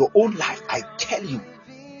your own life, I tell you.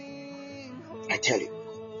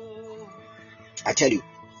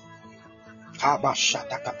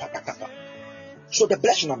 So the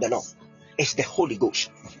blessing of the Lord is the Holy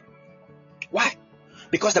Ghost. Why?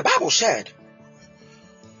 Because the Bible said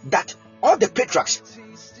that all the patriarchs,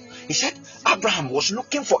 he said Abraham was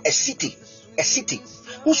looking for a city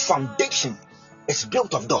whose foundation is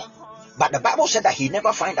built of God. But the Bible said that he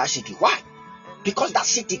never find that city. Why? Because that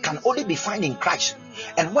city can only be found in Christ.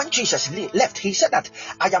 And when Jesus left, he said that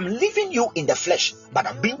I am leaving you in the flesh, but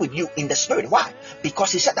I've been with you in the spirit. Why?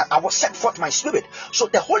 Because he said that I will set forth my spirit. So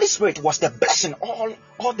the Holy Spirit was the blessing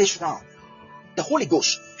all this round. The Holy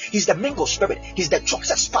Ghost, he's the mingled spirit. He's the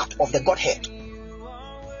choicest part of the Godhead.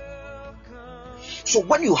 So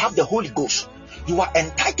when you have the Holy Ghost, you are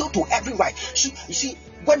entitled to every right. So you see,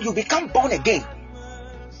 when you become born again,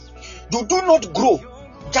 you do not grow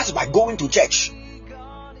just by going to church.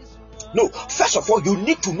 No, first of all, you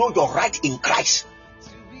need to know your right in Christ.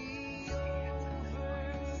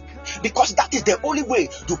 Because that is the only way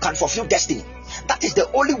you can fulfill destiny. That is the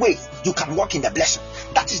only way you can walk in the blessing.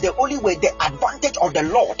 That is the only way, the advantage of the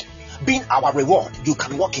Lord being our reward, you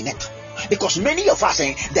can walk in it. Because many of us,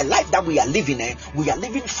 the life that we are living, we are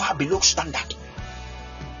living far below standard.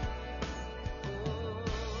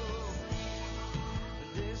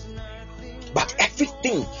 But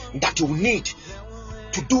everything that you need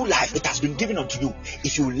to do life, it has been given unto you.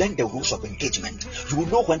 If you learn the rules of engagement, you will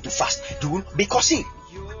know when to fast. Because see,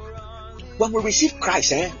 when we receive Christ,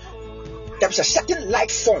 there is a certain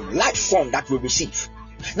life form that we receive.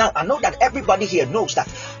 Now, I know that everybody here knows that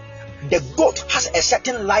the goat has a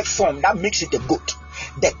certain life form that makes it a goat.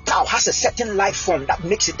 The cow has a certain life form that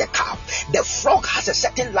makes it a cow. The frog has a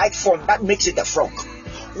certain life form that makes it a frog.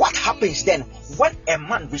 What happens then when a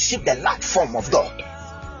man receives the life form of God?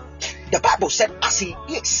 The Bible said, as he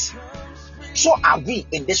is, so are we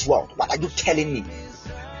in this world. What are you telling me?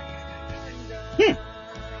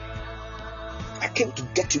 I came to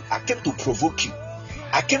get you. I came to provoke you.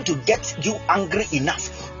 I came to get you angry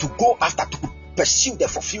enough to go after, to pursue the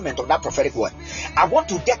fulfillment of that prophetic word. I want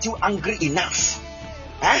to get you angry enough.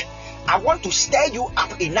 I want to stir you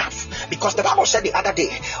up enough, because the Bible said the other day,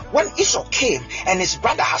 when Esau came and his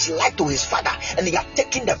brother has lied to his father and he had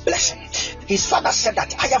taken the blessing, his father said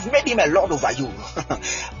that I have made him a lord over you.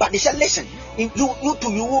 But they said, listen, you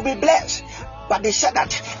will be blessed. But they said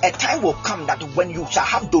that a time will come that when you shall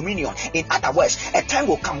have dominion. In other words, a time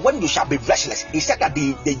will come when you shall be restless. He said that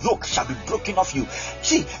the yoke shall be broken off you.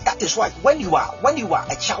 See, that is why when you are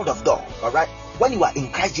a child of God, all right, when you are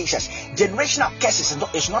in Christ Jesus, generational curses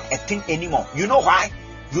is not a thing anymore. You know why?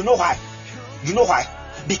 You know why?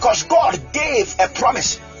 Because God gave a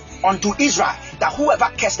promise unto Israel that whoever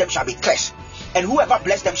cursed them shall be cursed, and whoever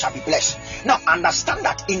blessed them shall be blessed. Now understand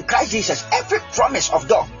that in Christ Jesus, every promise of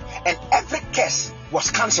God and every curse was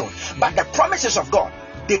cancelled. But the promises of God,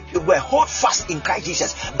 they were held fast in Christ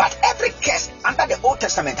Jesus. But every curse under the Old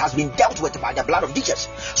Testament has been dealt with by the blood of Jesus.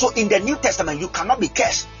 So in the New Testament, you cannot be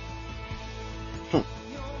cursed.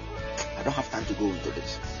 I don't have time to go into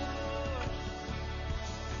this.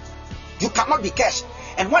 You cannot be cursed.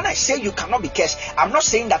 And when I say you cannot be cursed, I'm not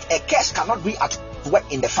saying that a curse cannot be at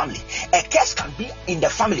work in the family. A curse can be in the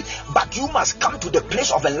family, but you must come to the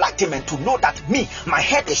place of enlightenment to know that my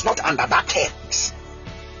head is not under that curse.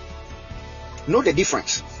 Know the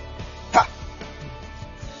difference.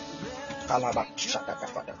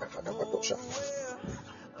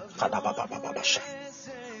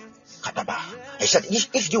 He said,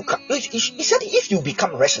 if you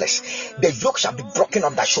become restless, the yoke shall be broken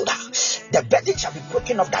off thy shoulder, the burden shall be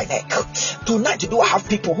broken off thy neck. Tonight, do I have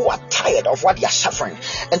people who are tired of what they are suffering,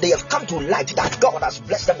 and they have come to light that God has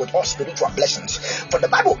blessed them with all spiritual blessings? For the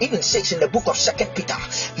Bible even says in the book of 2 Peter,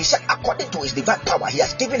 he said, according to his divine power, he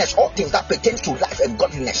has given us all things that pertain to life and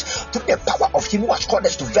godliness, through the power of him who has called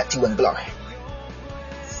us to virtue and glory.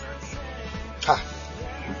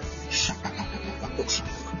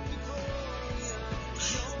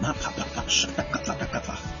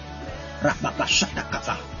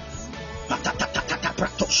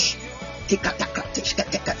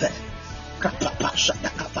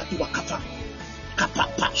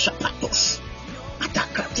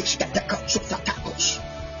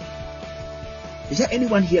 Is there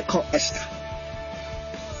anyone here called Esther?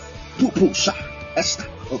 Pupusha. Esther.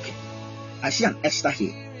 Okay. I see an Esther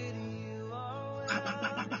here.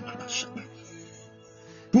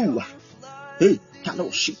 Hey,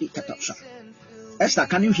 Esther,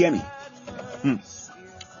 can you hear me?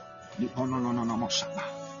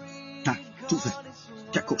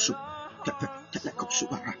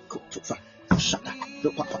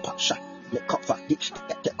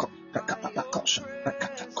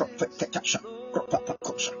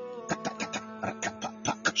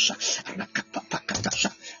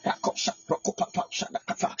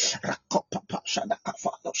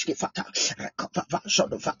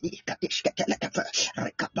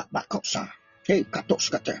 Hey,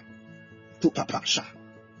 katoskate, tu papasha,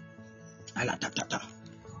 alatata,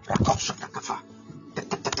 rakosha takafa,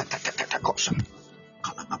 takosha,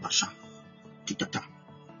 kalababasha, titata.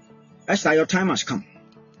 Esther, your time has come.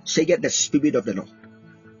 Say, get the Spirit of the Lord.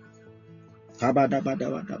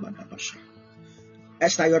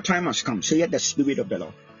 Esther, your time has come. Say, get the Spirit of the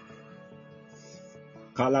Lord.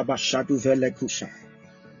 Kalabashadu velekusha.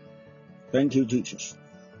 Thank you, Jesus.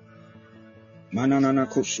 Mananana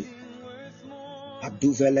kushi.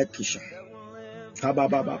 Abduvele kisha.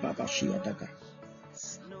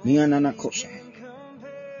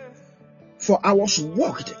 For I was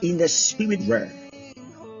walked in the spirit realm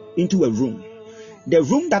into a room. The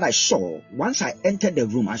room that I saw, once I entered the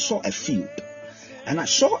room, I saw a field. And I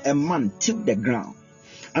saw a man till the ground.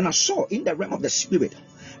 And I saw in the realm of the spirit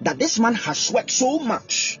that this man has sweat so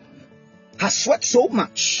much. Yes,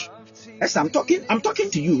 I'm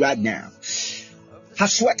talking to you right now.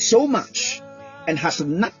 Has sweat so much and has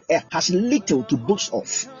little to boast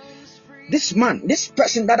of. This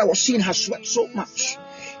person that I was seeing has sweat so much.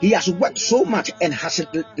 He has worked so much and has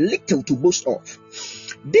little to boast of.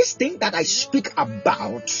 This thing that I speak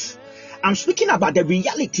about, I'm speaking about the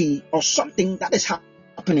reality of something that is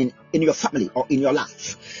happening in your family or in your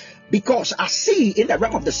life. Because I see in the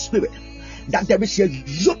realm of the spirit that there is a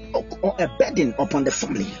yoke or a burden upon the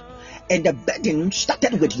family. And the burden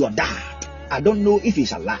started with your dad. I don't know if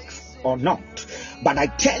he's alive or not. But I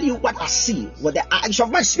tell you what I see with the eyes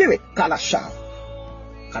of my spirit.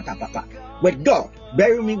 With God,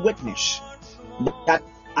 bear me witness that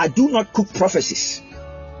I do not cook prophecies.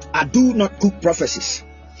 I don't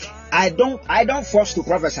force to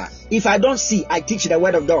prophesy. If I don't see, I teach the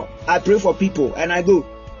word of God. I pray for people and I go.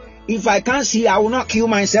 If I can't see, I will not kill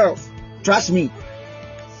myself. Trust me.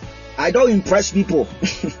 I don't impress people.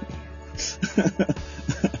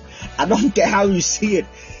 I don't care how you see it.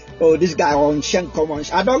 Oh, this guy on Shen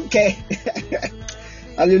Commons. I don't care.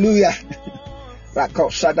 Hallelujah. I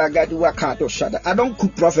don't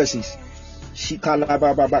cook prophecies.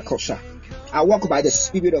 I walk by the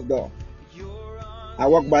Spirit of God.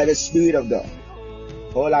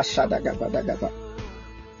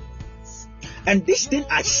 And this thing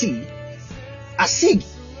I see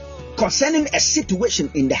concerning a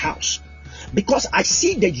situation in the house, because I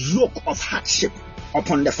see the yoke of hardship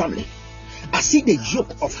upon the family. I see the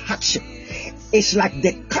yoke of hardship. It's like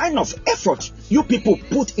the kind of effort you people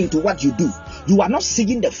put into what you do. You are not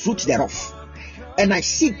seeing the fruit thereof. And I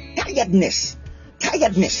see tiredness,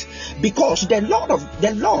 because the angel of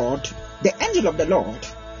the Lord,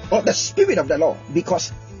 or the Spirit of the Lord,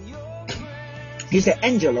 because he's the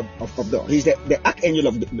angel of God. He's the archangel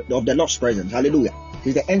of the Lord's presence. Hallelujah.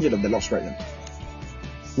 He's the angel of the Lord's presence.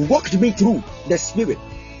 Walked me through the Spirit,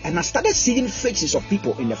 and I started seeing faces of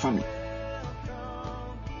people in the family.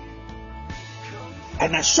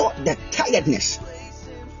 And I saw the tiredness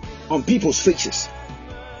on people's faces.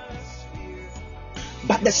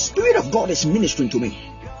 But the Spirit of God is ministering to me.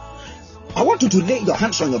 I want you to lay your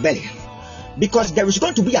hands on your belly, because there is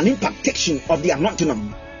going to be an impartation of the anointing of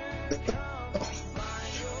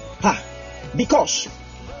because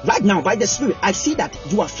right now, by the Spirit, I see that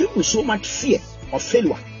you are filled with so much fear of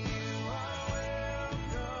failure.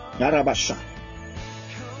 Yarabasha.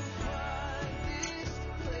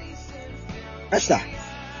 Esther,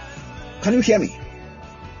 can you hear me?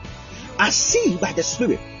 I see by the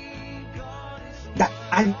Spirit that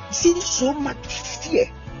I see so much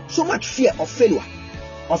fear of failure,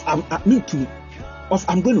 of I'm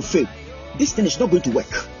going to fail. This thing is not going to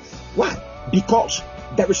work. Why? Because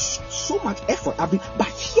there is so much effort. But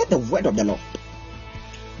hear the word of the Lord.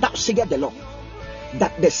 Thou saith the Lord,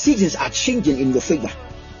 that the seasons are changing in your favor.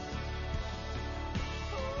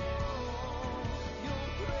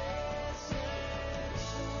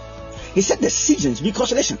 He said the seasons,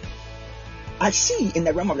 because listen, I see in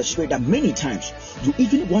the realm of the spirit that many times you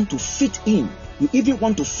even want to fit in. You even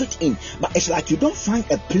want to fit in, but it's like you don't find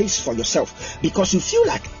a place for yourself because you feel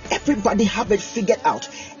like everybody have it figured out,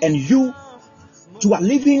 and you are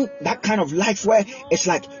living that kind of life where it's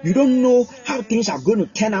like you don't know how things are going to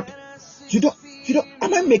turn up. You don't.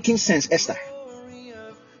 Am I making sense, Esther?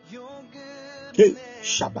 Hey,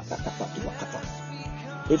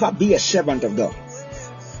 if I be a servant of God,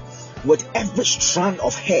 with every strand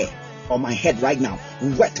of hair on my head right now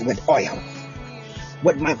wet with oil,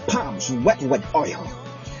 with my palms wet with oil,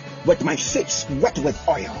 with my face wet with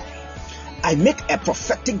oil, I make a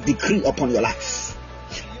prophetic decree upon your life,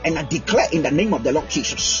 and I declare in the name of the Lord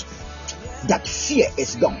Jesus that fear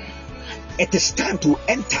is gone. It is time to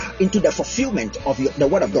enter into the fulfillment of the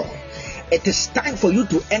word of God. It is time for you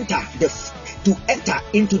to enter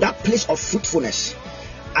into that place of fruitfulness.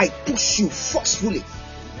 I push you forcefully.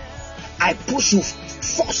 I push you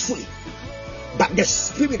forcefully by the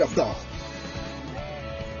Spirit of God.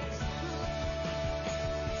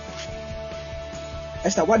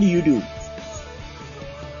 Esther, what do you do?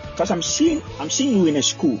 Because I'm seeing you in a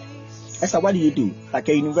school. Esther, what do you do? Like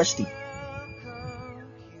a university.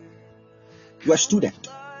 You're a student.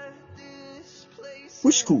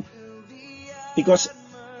 Which school? Because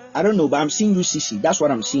I don't know, but I'm seeing UCC. That's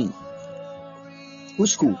what I'm seeing.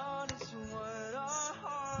 Which school?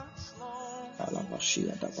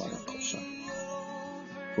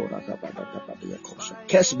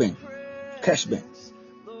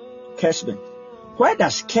 Kesben. Where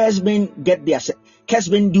does Kesben get their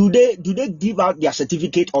Kesben? Do they give out their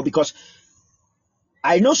certificate, or because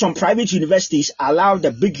I know some private universities allow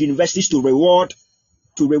the big universities to reward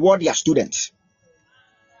their students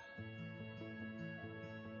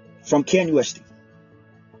from Okyere University?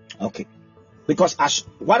 Okay, because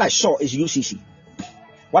what I saw is UCC.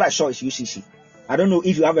 I don't know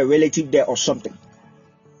if you have a relative there or something.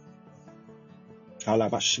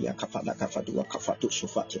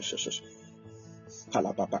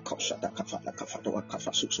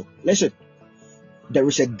 Listen, there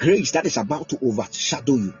is a grace that is about to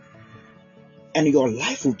overshadow you, and your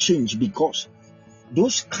life will change because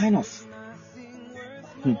those kind of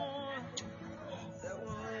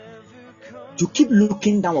you keep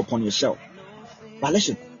looking down upon yourself. But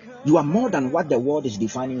listen, you are more than what the world is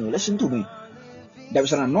defining you. Listen to me. There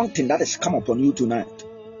is an anointing that has come upon you tonight.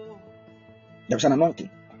 There is an anointing.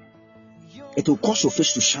 It will cause your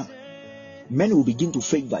face to shine. Men will begin to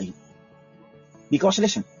favor you. Because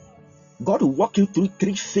listen, God will walk you through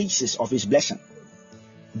 3 phases of His blessing.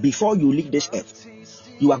 Before you leave this earth,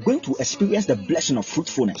 you are going to experience the blessing of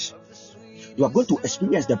fruitfulness. You are going to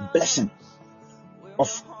experience the blessing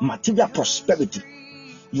of material prosperity.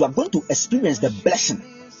 You are going to experience the blessing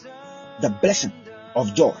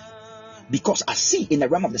of joy. Because I see in the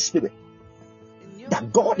realm of the spirit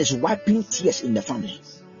that God is wiping tears in the family.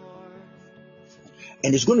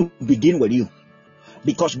 And it's going to begin with you.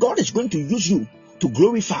 Because God is going to use you to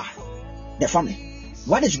glorify the family.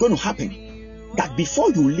 What is going to happen? That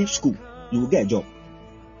before you leave school, you will get a job.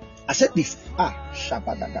 I said this.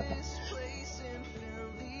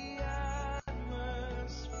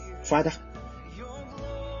 Father,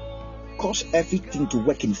 cause everything to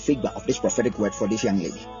work in favor of this prophetic word for this young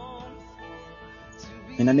lady.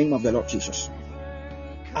 In the name of the Lord Jesus.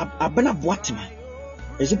 Abena Boatima.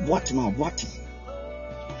 Is it Boatima or Boatima?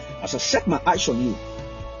 As I set my eyes on you,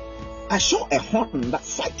 I saw a horn that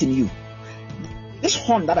fighting you. This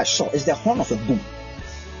horn that I saw is the horn of a bull.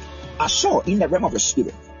 I saw in the realm of the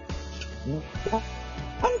spirit.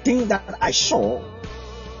 One thing that I saw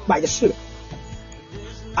by the spirit,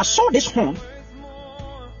 I saw this horn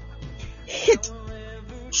hit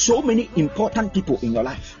so many important people in your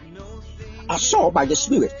life. I saw by the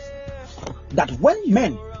spirit that when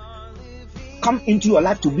men come into your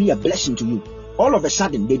life to be a blessing to you, all of a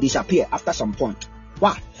sudden they disappear after some point.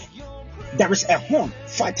 Why? There is a horn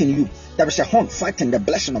fighting you. There is a horn fighting the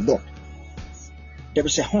blessing of God. There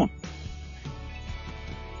is a horn.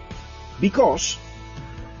 Because,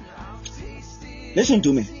 listen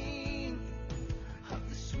to me,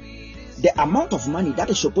 the amount of money that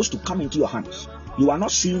is supposed to come into your hands, you are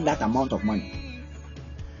not seeing that amount of money.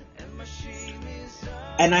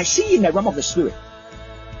 And I see in the realm of the spirit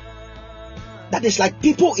that is like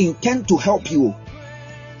people intend to help you.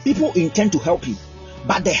 People intend to help you,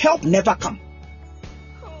 but the help never comes.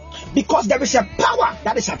 Because there is a power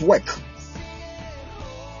that is at work.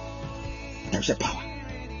 There is a power.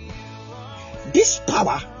 This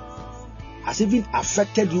power has even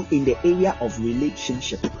affected you in the area of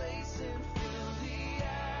relationship.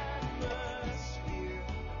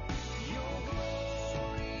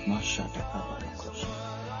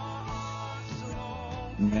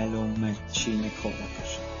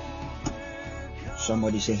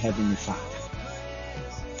 Somebody say, Heavenly Father.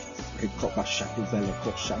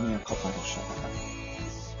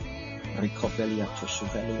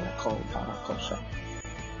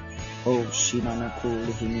 Oh, Sinana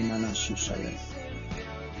Kuli Himinana Susale.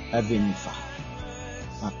 Heavenly Father.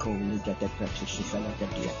 Makoli get the practice to fellow get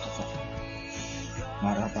the Akafa.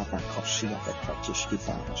 Marababa Kosia the practice to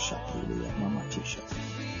Father Shakuli, Mama Tisha.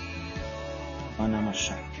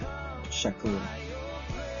 Manamasha. Shakura.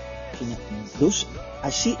 Those I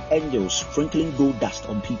see angels sprinkling gold dust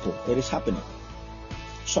on people. It is happening.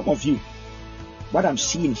 Some of you, what I'm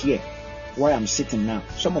seeing here, where I'm sitting now,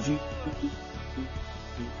 some of you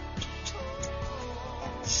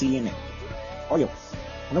seeing it. Oil.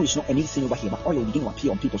 I know it's not anything over here, but oil will begin to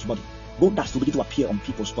appear on people's body. Gold dust will begin to appear on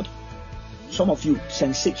people's body. Some of you,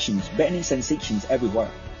 sensations, burning sensations everywhere.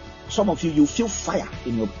 Some of you feel fire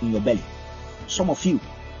in your belly. Some of you,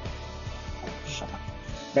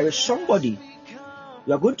 there is somebody,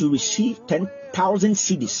 you are going to receive 10,000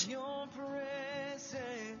 CDs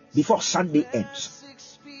before Sunday ends.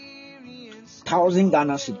 1,000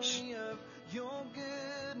 Ghana CDs.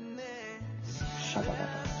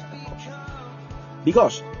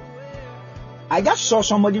 Because I just saw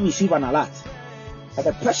somebody receive an alert, and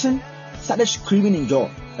the person started screaming in joy,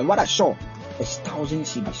 and what I saw is 1,000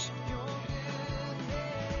 CDs.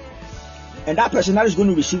 And that person that is going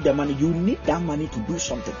to receive the money, you need that money to do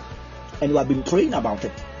something. And you have been praying about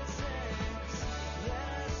it.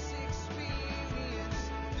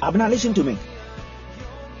 Abner, listen to me.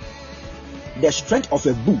 The strength of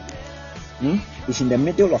a bull is in the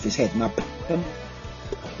middle of his head. Now,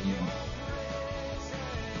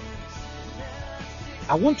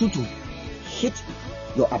 I want you to hit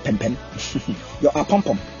your apempem, your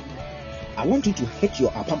apompom. I want you to hit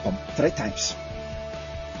your apompom 3 times.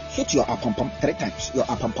 Hit your apompom 3 times. Your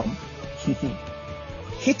apompom.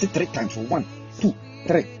 Hit it 3 times. 1, 2,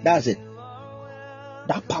 3. That's it.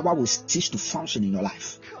 That power will cease to function in your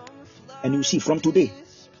life. And you see, from today,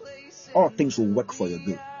 all things will work for your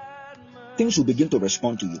good. Things will begin to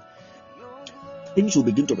respond to you. Things will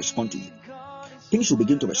begin to respond to you. Things will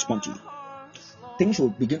begin to respond to you. Things will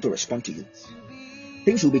begin to respond to you.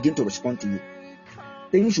 Things will begin to respond to you.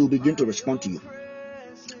 Things will begin to respond to you.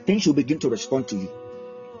 Things will begin to respond to you.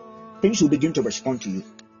 Things will begin to respond to you.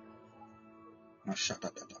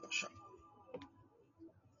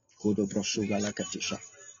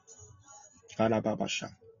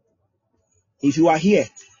 If you are here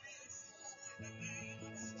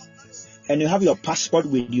and you have your passport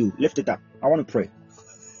with you, lift it up. I want to pray.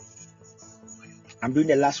 I'm doing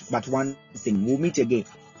the last but one thing. We'll meet again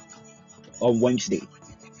on Wednesday.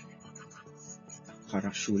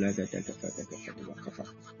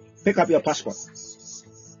 Pick up your passport.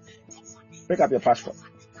 Pick up your passport.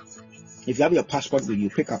 If you have your passport with you,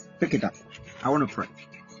 pick it up. I want to pray.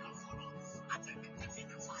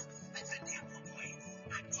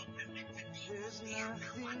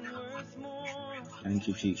 Thank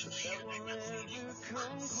you, Jesus.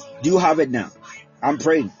 Do you have it now? I'm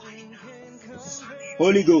praying.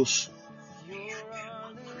 Holy Ghost.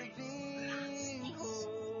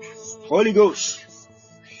 Holy Ghost.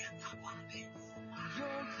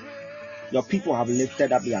 Your people have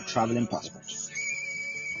lifted up their traveling passports.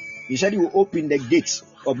 You said you will open the gates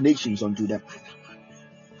of nations unto them.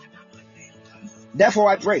 Therefore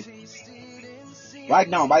I pray, right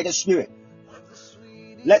now by the Spirit,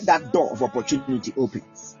 let that door of opportunity open.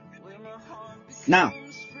 Now,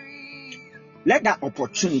 let that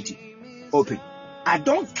opportunity open. I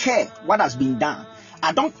don't care what has been done.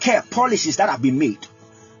 I don't care policies that have been made.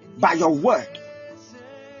 By your word,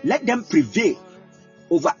 let them prevail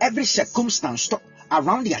over every circumstance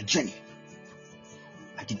around their journey.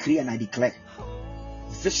 I decree and I declare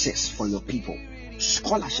visas for your people,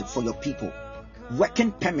 scholarship for your people,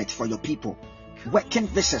 working permit for your people, working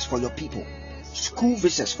visas for your people, school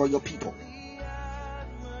visas for your people.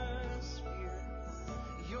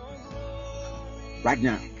 Right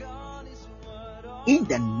now, in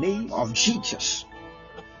the name of Jesus,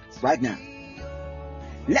 right now,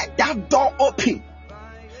 let that door open.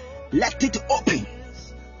 Let it open.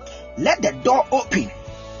 Let the door open.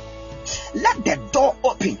 Let the door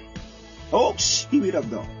open. Oh, Spirit of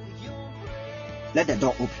God. Let the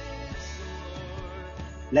door open.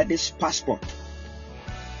 Let this passport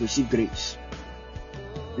receive grace.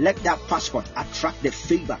 Let that passport attract the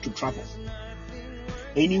favor to travel.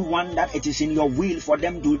 Anyone that it is in your will for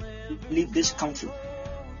them to leave this country,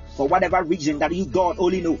 for whatever reason that you, God,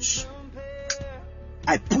 only knows,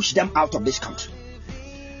 I push them out of this country.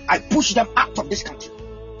 I push them out of this country.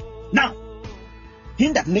 Now,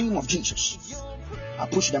 in the name of Jesus, I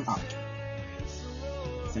push them out.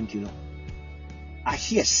 Thank you, Lord. I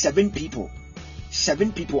hear 7 people.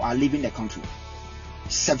 7 people are leaving the country.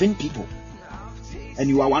 7 people. And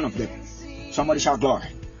you are one of them. Somebody shout glory.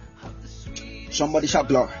 Somebody shout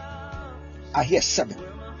glory. I hear 7.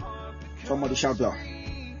 Somebody shout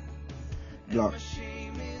glory. Glory.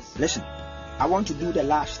 Listen, I want to do the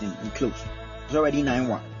last thing and close. It's already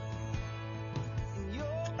 9:01.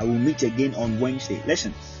 I will meet again on Wednesday.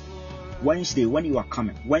 Listen, Wednesday when you are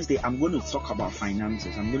coming, Wednesday I'm going to talk about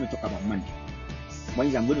finances. I'm going to talk about money.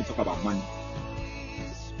 Wednesday I'm going to talk about money.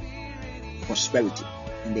 Prosperity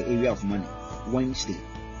in the area of money. Wednesday.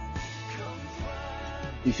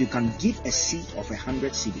 If you can give a seed of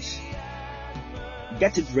 100 cedis,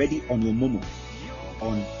 get it ready on your Momo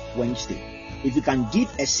on Wednesday. If you can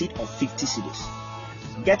give a seed of 50 cedis,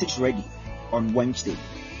 get it ready on Wednesday.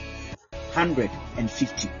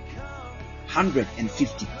 150.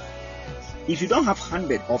 150. If you don't have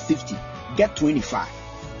 100 or 50, get 25.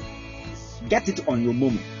 Get it on your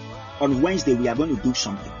Momo. On Wednesday we are going to do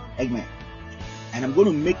something. Amen. And I'm going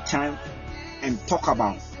to make time and talk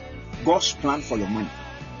about God's plan for your money.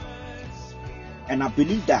 And I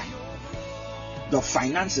believe that the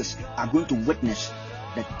finances are going to witness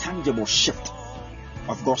the tangible shift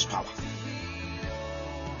of God's power.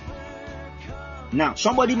 Now,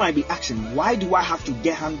 somebody might be asking, why do I have to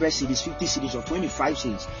get 100 cedis, 50 cedis, or 25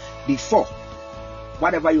 cedis before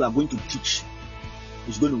whatever you are going to teach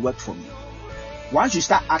is going to work for me? Once you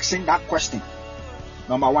start asking that question,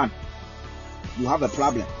 number 1, you have a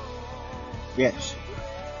problem. Yes.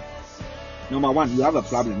 Number 1, you have a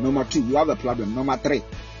problem. Number 2, you have a problem. Number 3,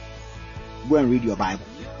 go and read your Bible.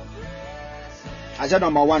 I said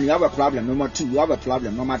number 1, you have a problem. Number 2, you have a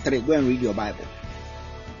problem. Number 3, go and read your Bible.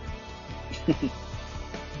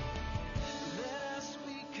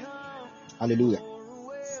 Hallelujah.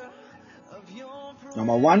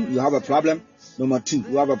 Number 1, you have a problem. Number 2,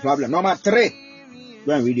 you have a problem. Number 3,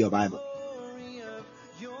 go and read your Bible.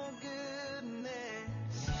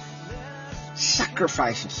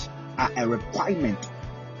 Sacrifices are a requirement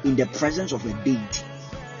in the presence of a deity.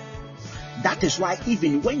 That is why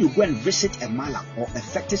even when you go and visit a mala or a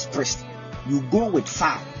fetish priest, you go with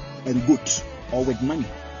fowl and goats or with money,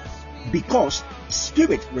 because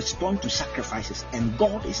spirit respond to sacrifices and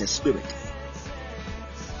God is a spirit.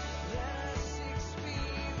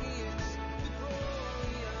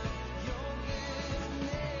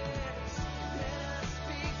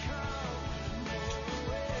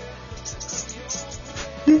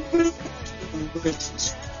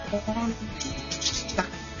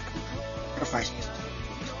 Sacrifices.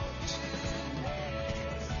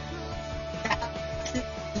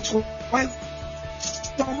 So why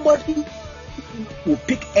somebody will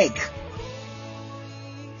pick egg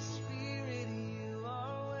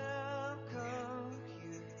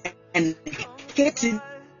and hit it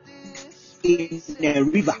in a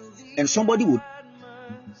river, and somebody would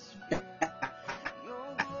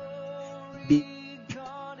be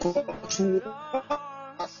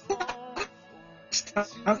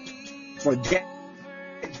for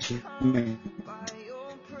judgment.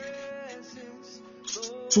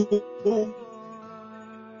 So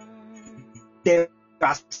there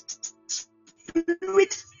are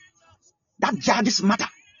spirits that judges matter.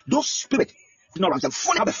 Those spirits, ignorance, and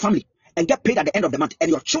fully have a family and get paid at the end of the month, and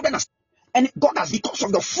your children are, and God has, because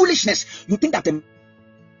of the foolishness, you think that the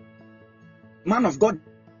man of God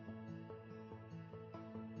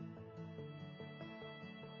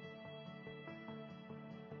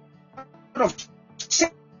of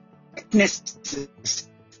sickness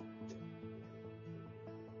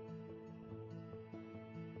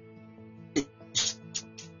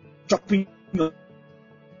stopping you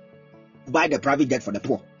buy the private jet for the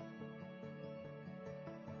poor.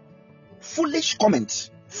 Foolish comments.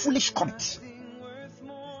 Foolish comments.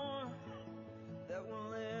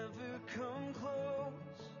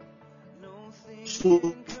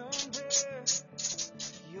 So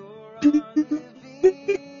to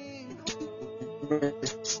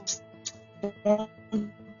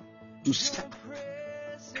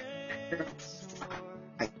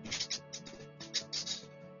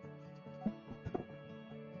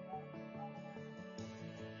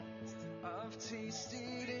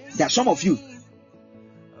there are some of you,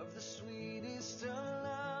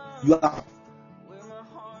 you are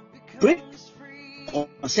praying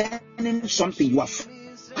concerning something you have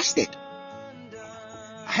fasted.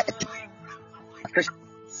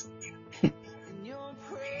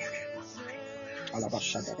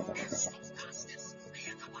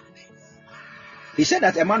 He said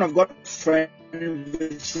that a man of God friend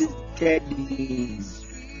visited him.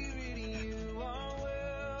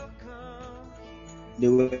 They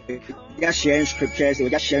were just sharing scriptures, they were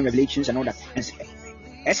just sharing revelations and all that. And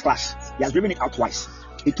S-class, he has driven it out twice.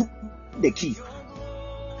 He took the key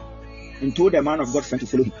and told the man of God friend to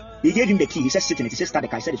follow him. He gave him the key. He said, sit in it. He said, start the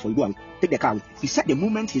car. He said, it's for you. Go away. Take the car away. He said, the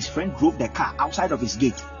moment his friend drove the car outside of his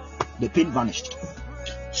gate, the pain vanished.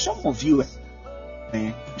 Some of you,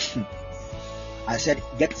 I said,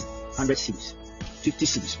 get 100 cedis, 50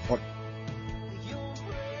 cedis, or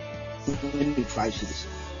 25 cedis.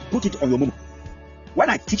 Put it on your mom. When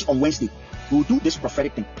I teach on Wednesday, we'll do this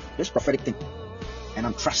prophetic thing. And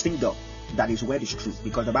I'm trusting God that his word is true,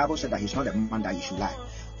 because the Bible said that he's not a man that he should lie.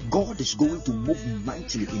 God is going to move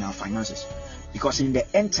mightily in our finances, because in the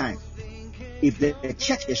end time, if the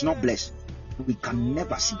church is not blessed, we can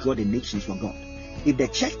never secure the nations for God. If the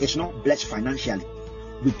church is not blessed financially,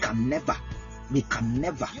 we can never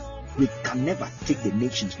take the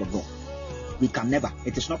nations for God. We can never.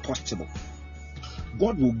 It is not possible.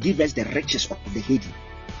 God will give us the riches of the hidden.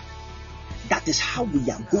 That is how we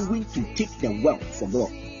are going to take the wealth for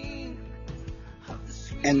God.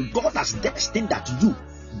 And God has destined that you,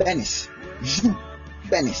 Bernice,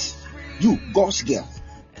 you, God's girl,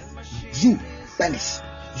 you, Bernice,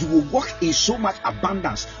 you will walk in so much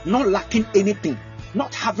abundance, not lacking anything,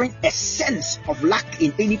 not having a sense of lack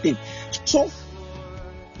in anything. So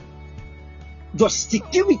your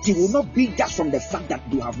security will not be just from the fact that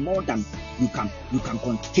you have more than you can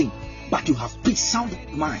contain, but you have peace, sound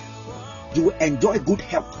mind. You will enjoy good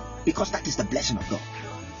health, because that is the blessing of God.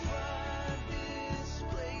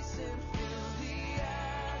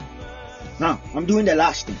 Now, I'm doing the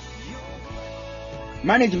last thing.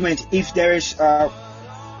 Management, if there is the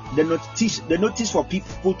notice for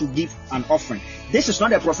people to give an offering. This is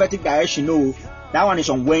not a prophetic direction, no. That one is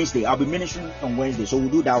on Wednesday. I'll be ministering on Wednesday, so we'll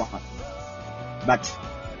do that one. But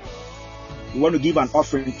you want to give an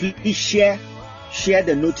offering, please share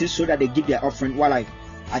the notice so that they give their offering while I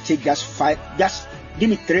take just give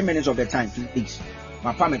me 3 minutes of the time, please.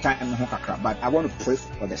 But I want to pray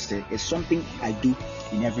for the sake. It's something I do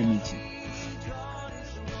in every meeting.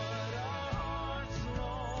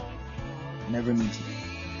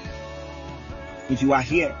 If you are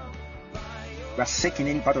here, you are sick in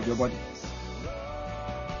any part of your body.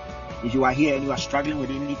 If you are here and you are struggling with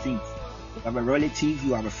anything, you have a relative,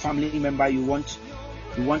 you have a family member, you want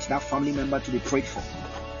that family member to be prayed for,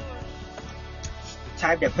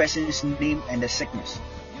 type the person's name and the sickness.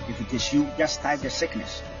 If it is you, just type the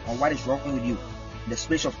sickness or what is wrong with you. In the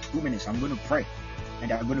space of 2 minutes, I'm going to pray,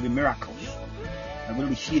 and there are going to be miracles. There are going to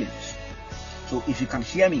be healings. So if you can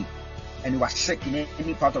hear me and you are sick in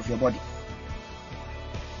any part of your body,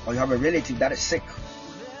 or you have a relative that is sick,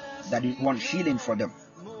 that you want healing for them,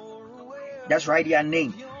 just write their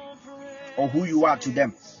name or who you are to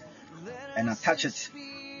them and attach it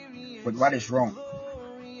with what is wrong,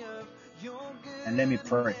 and let me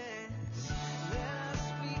pray.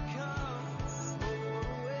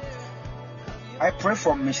 I pray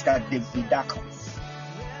for Mr. Derrick.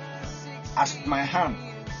 As my hand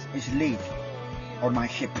is laid on my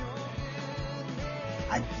hip,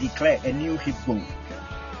 I declare a new hip bone.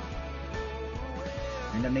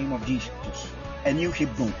 In the name of Jesus, a new hip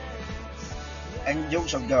bone.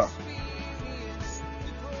 Angels of God,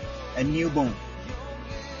 a new bone,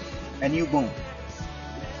 a new bone,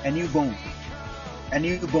 a new bone, a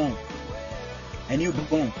new bone, a new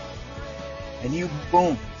bone, a new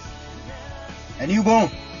bone, a new bone,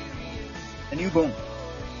 a new bone.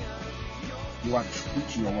 You are true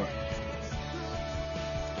to your word.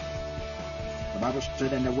 The Bible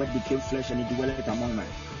said, and the word became flesh and it dwelled among men.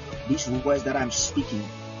 These words that I'm speaking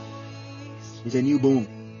is a new bone.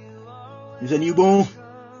 It's a new bone.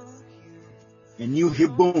 A new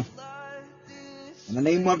hip bone. In the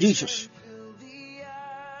name of Jesus.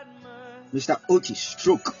 Mr. Otis,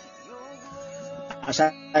 stroke. As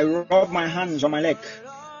I rub my hands on my leg,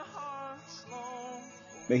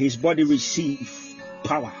 may his body receive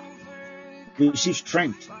power, receive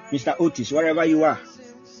strength. Mr. Otis, wherever you are,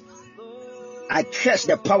 I curse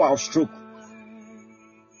the power of stroke.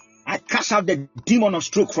 I cast out the demon of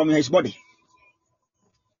stroke from his body.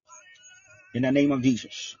 In the name of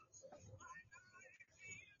Jesus.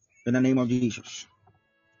 In the name of Jesus.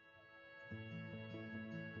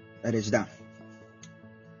 That is done.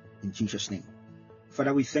 In Jesus' name.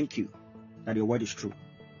 Father, we thank you that your word is true.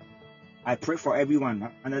 I pray for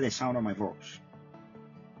everyone under the sound of my voice.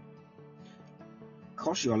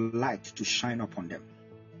 Cause your light to shine upon them.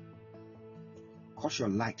 Cause your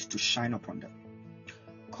light to shine upon them.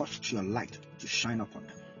 Cause your light to shine upon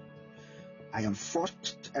them. I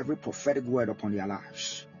enforce every prophetic word upon their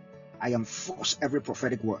lives. I enforce every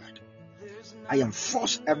prophetic word. I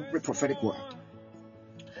enforce every prophetic word.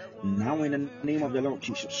 Now in the name of the Lord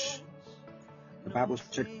Jesus, the Bible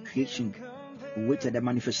said creation waited the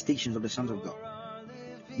manifestations of the sons of God.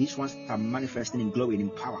 These ones are manifesting in glory and in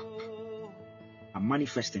power, are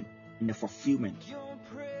manifesting in the fulfillment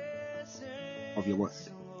of your word.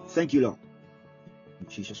 Thank you, Lord. In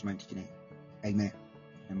Jesus' mighty name. Amen.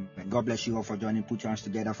 Amen. God bless you all for joining. Put your hands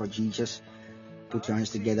together for Jesus. Put your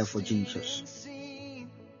hands together for Jesus.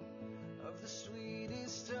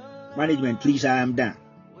 Management, please, I am done.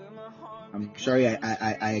 I'm sorry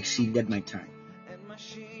I exceeded my time.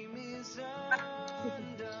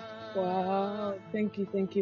 Wow. Thank you.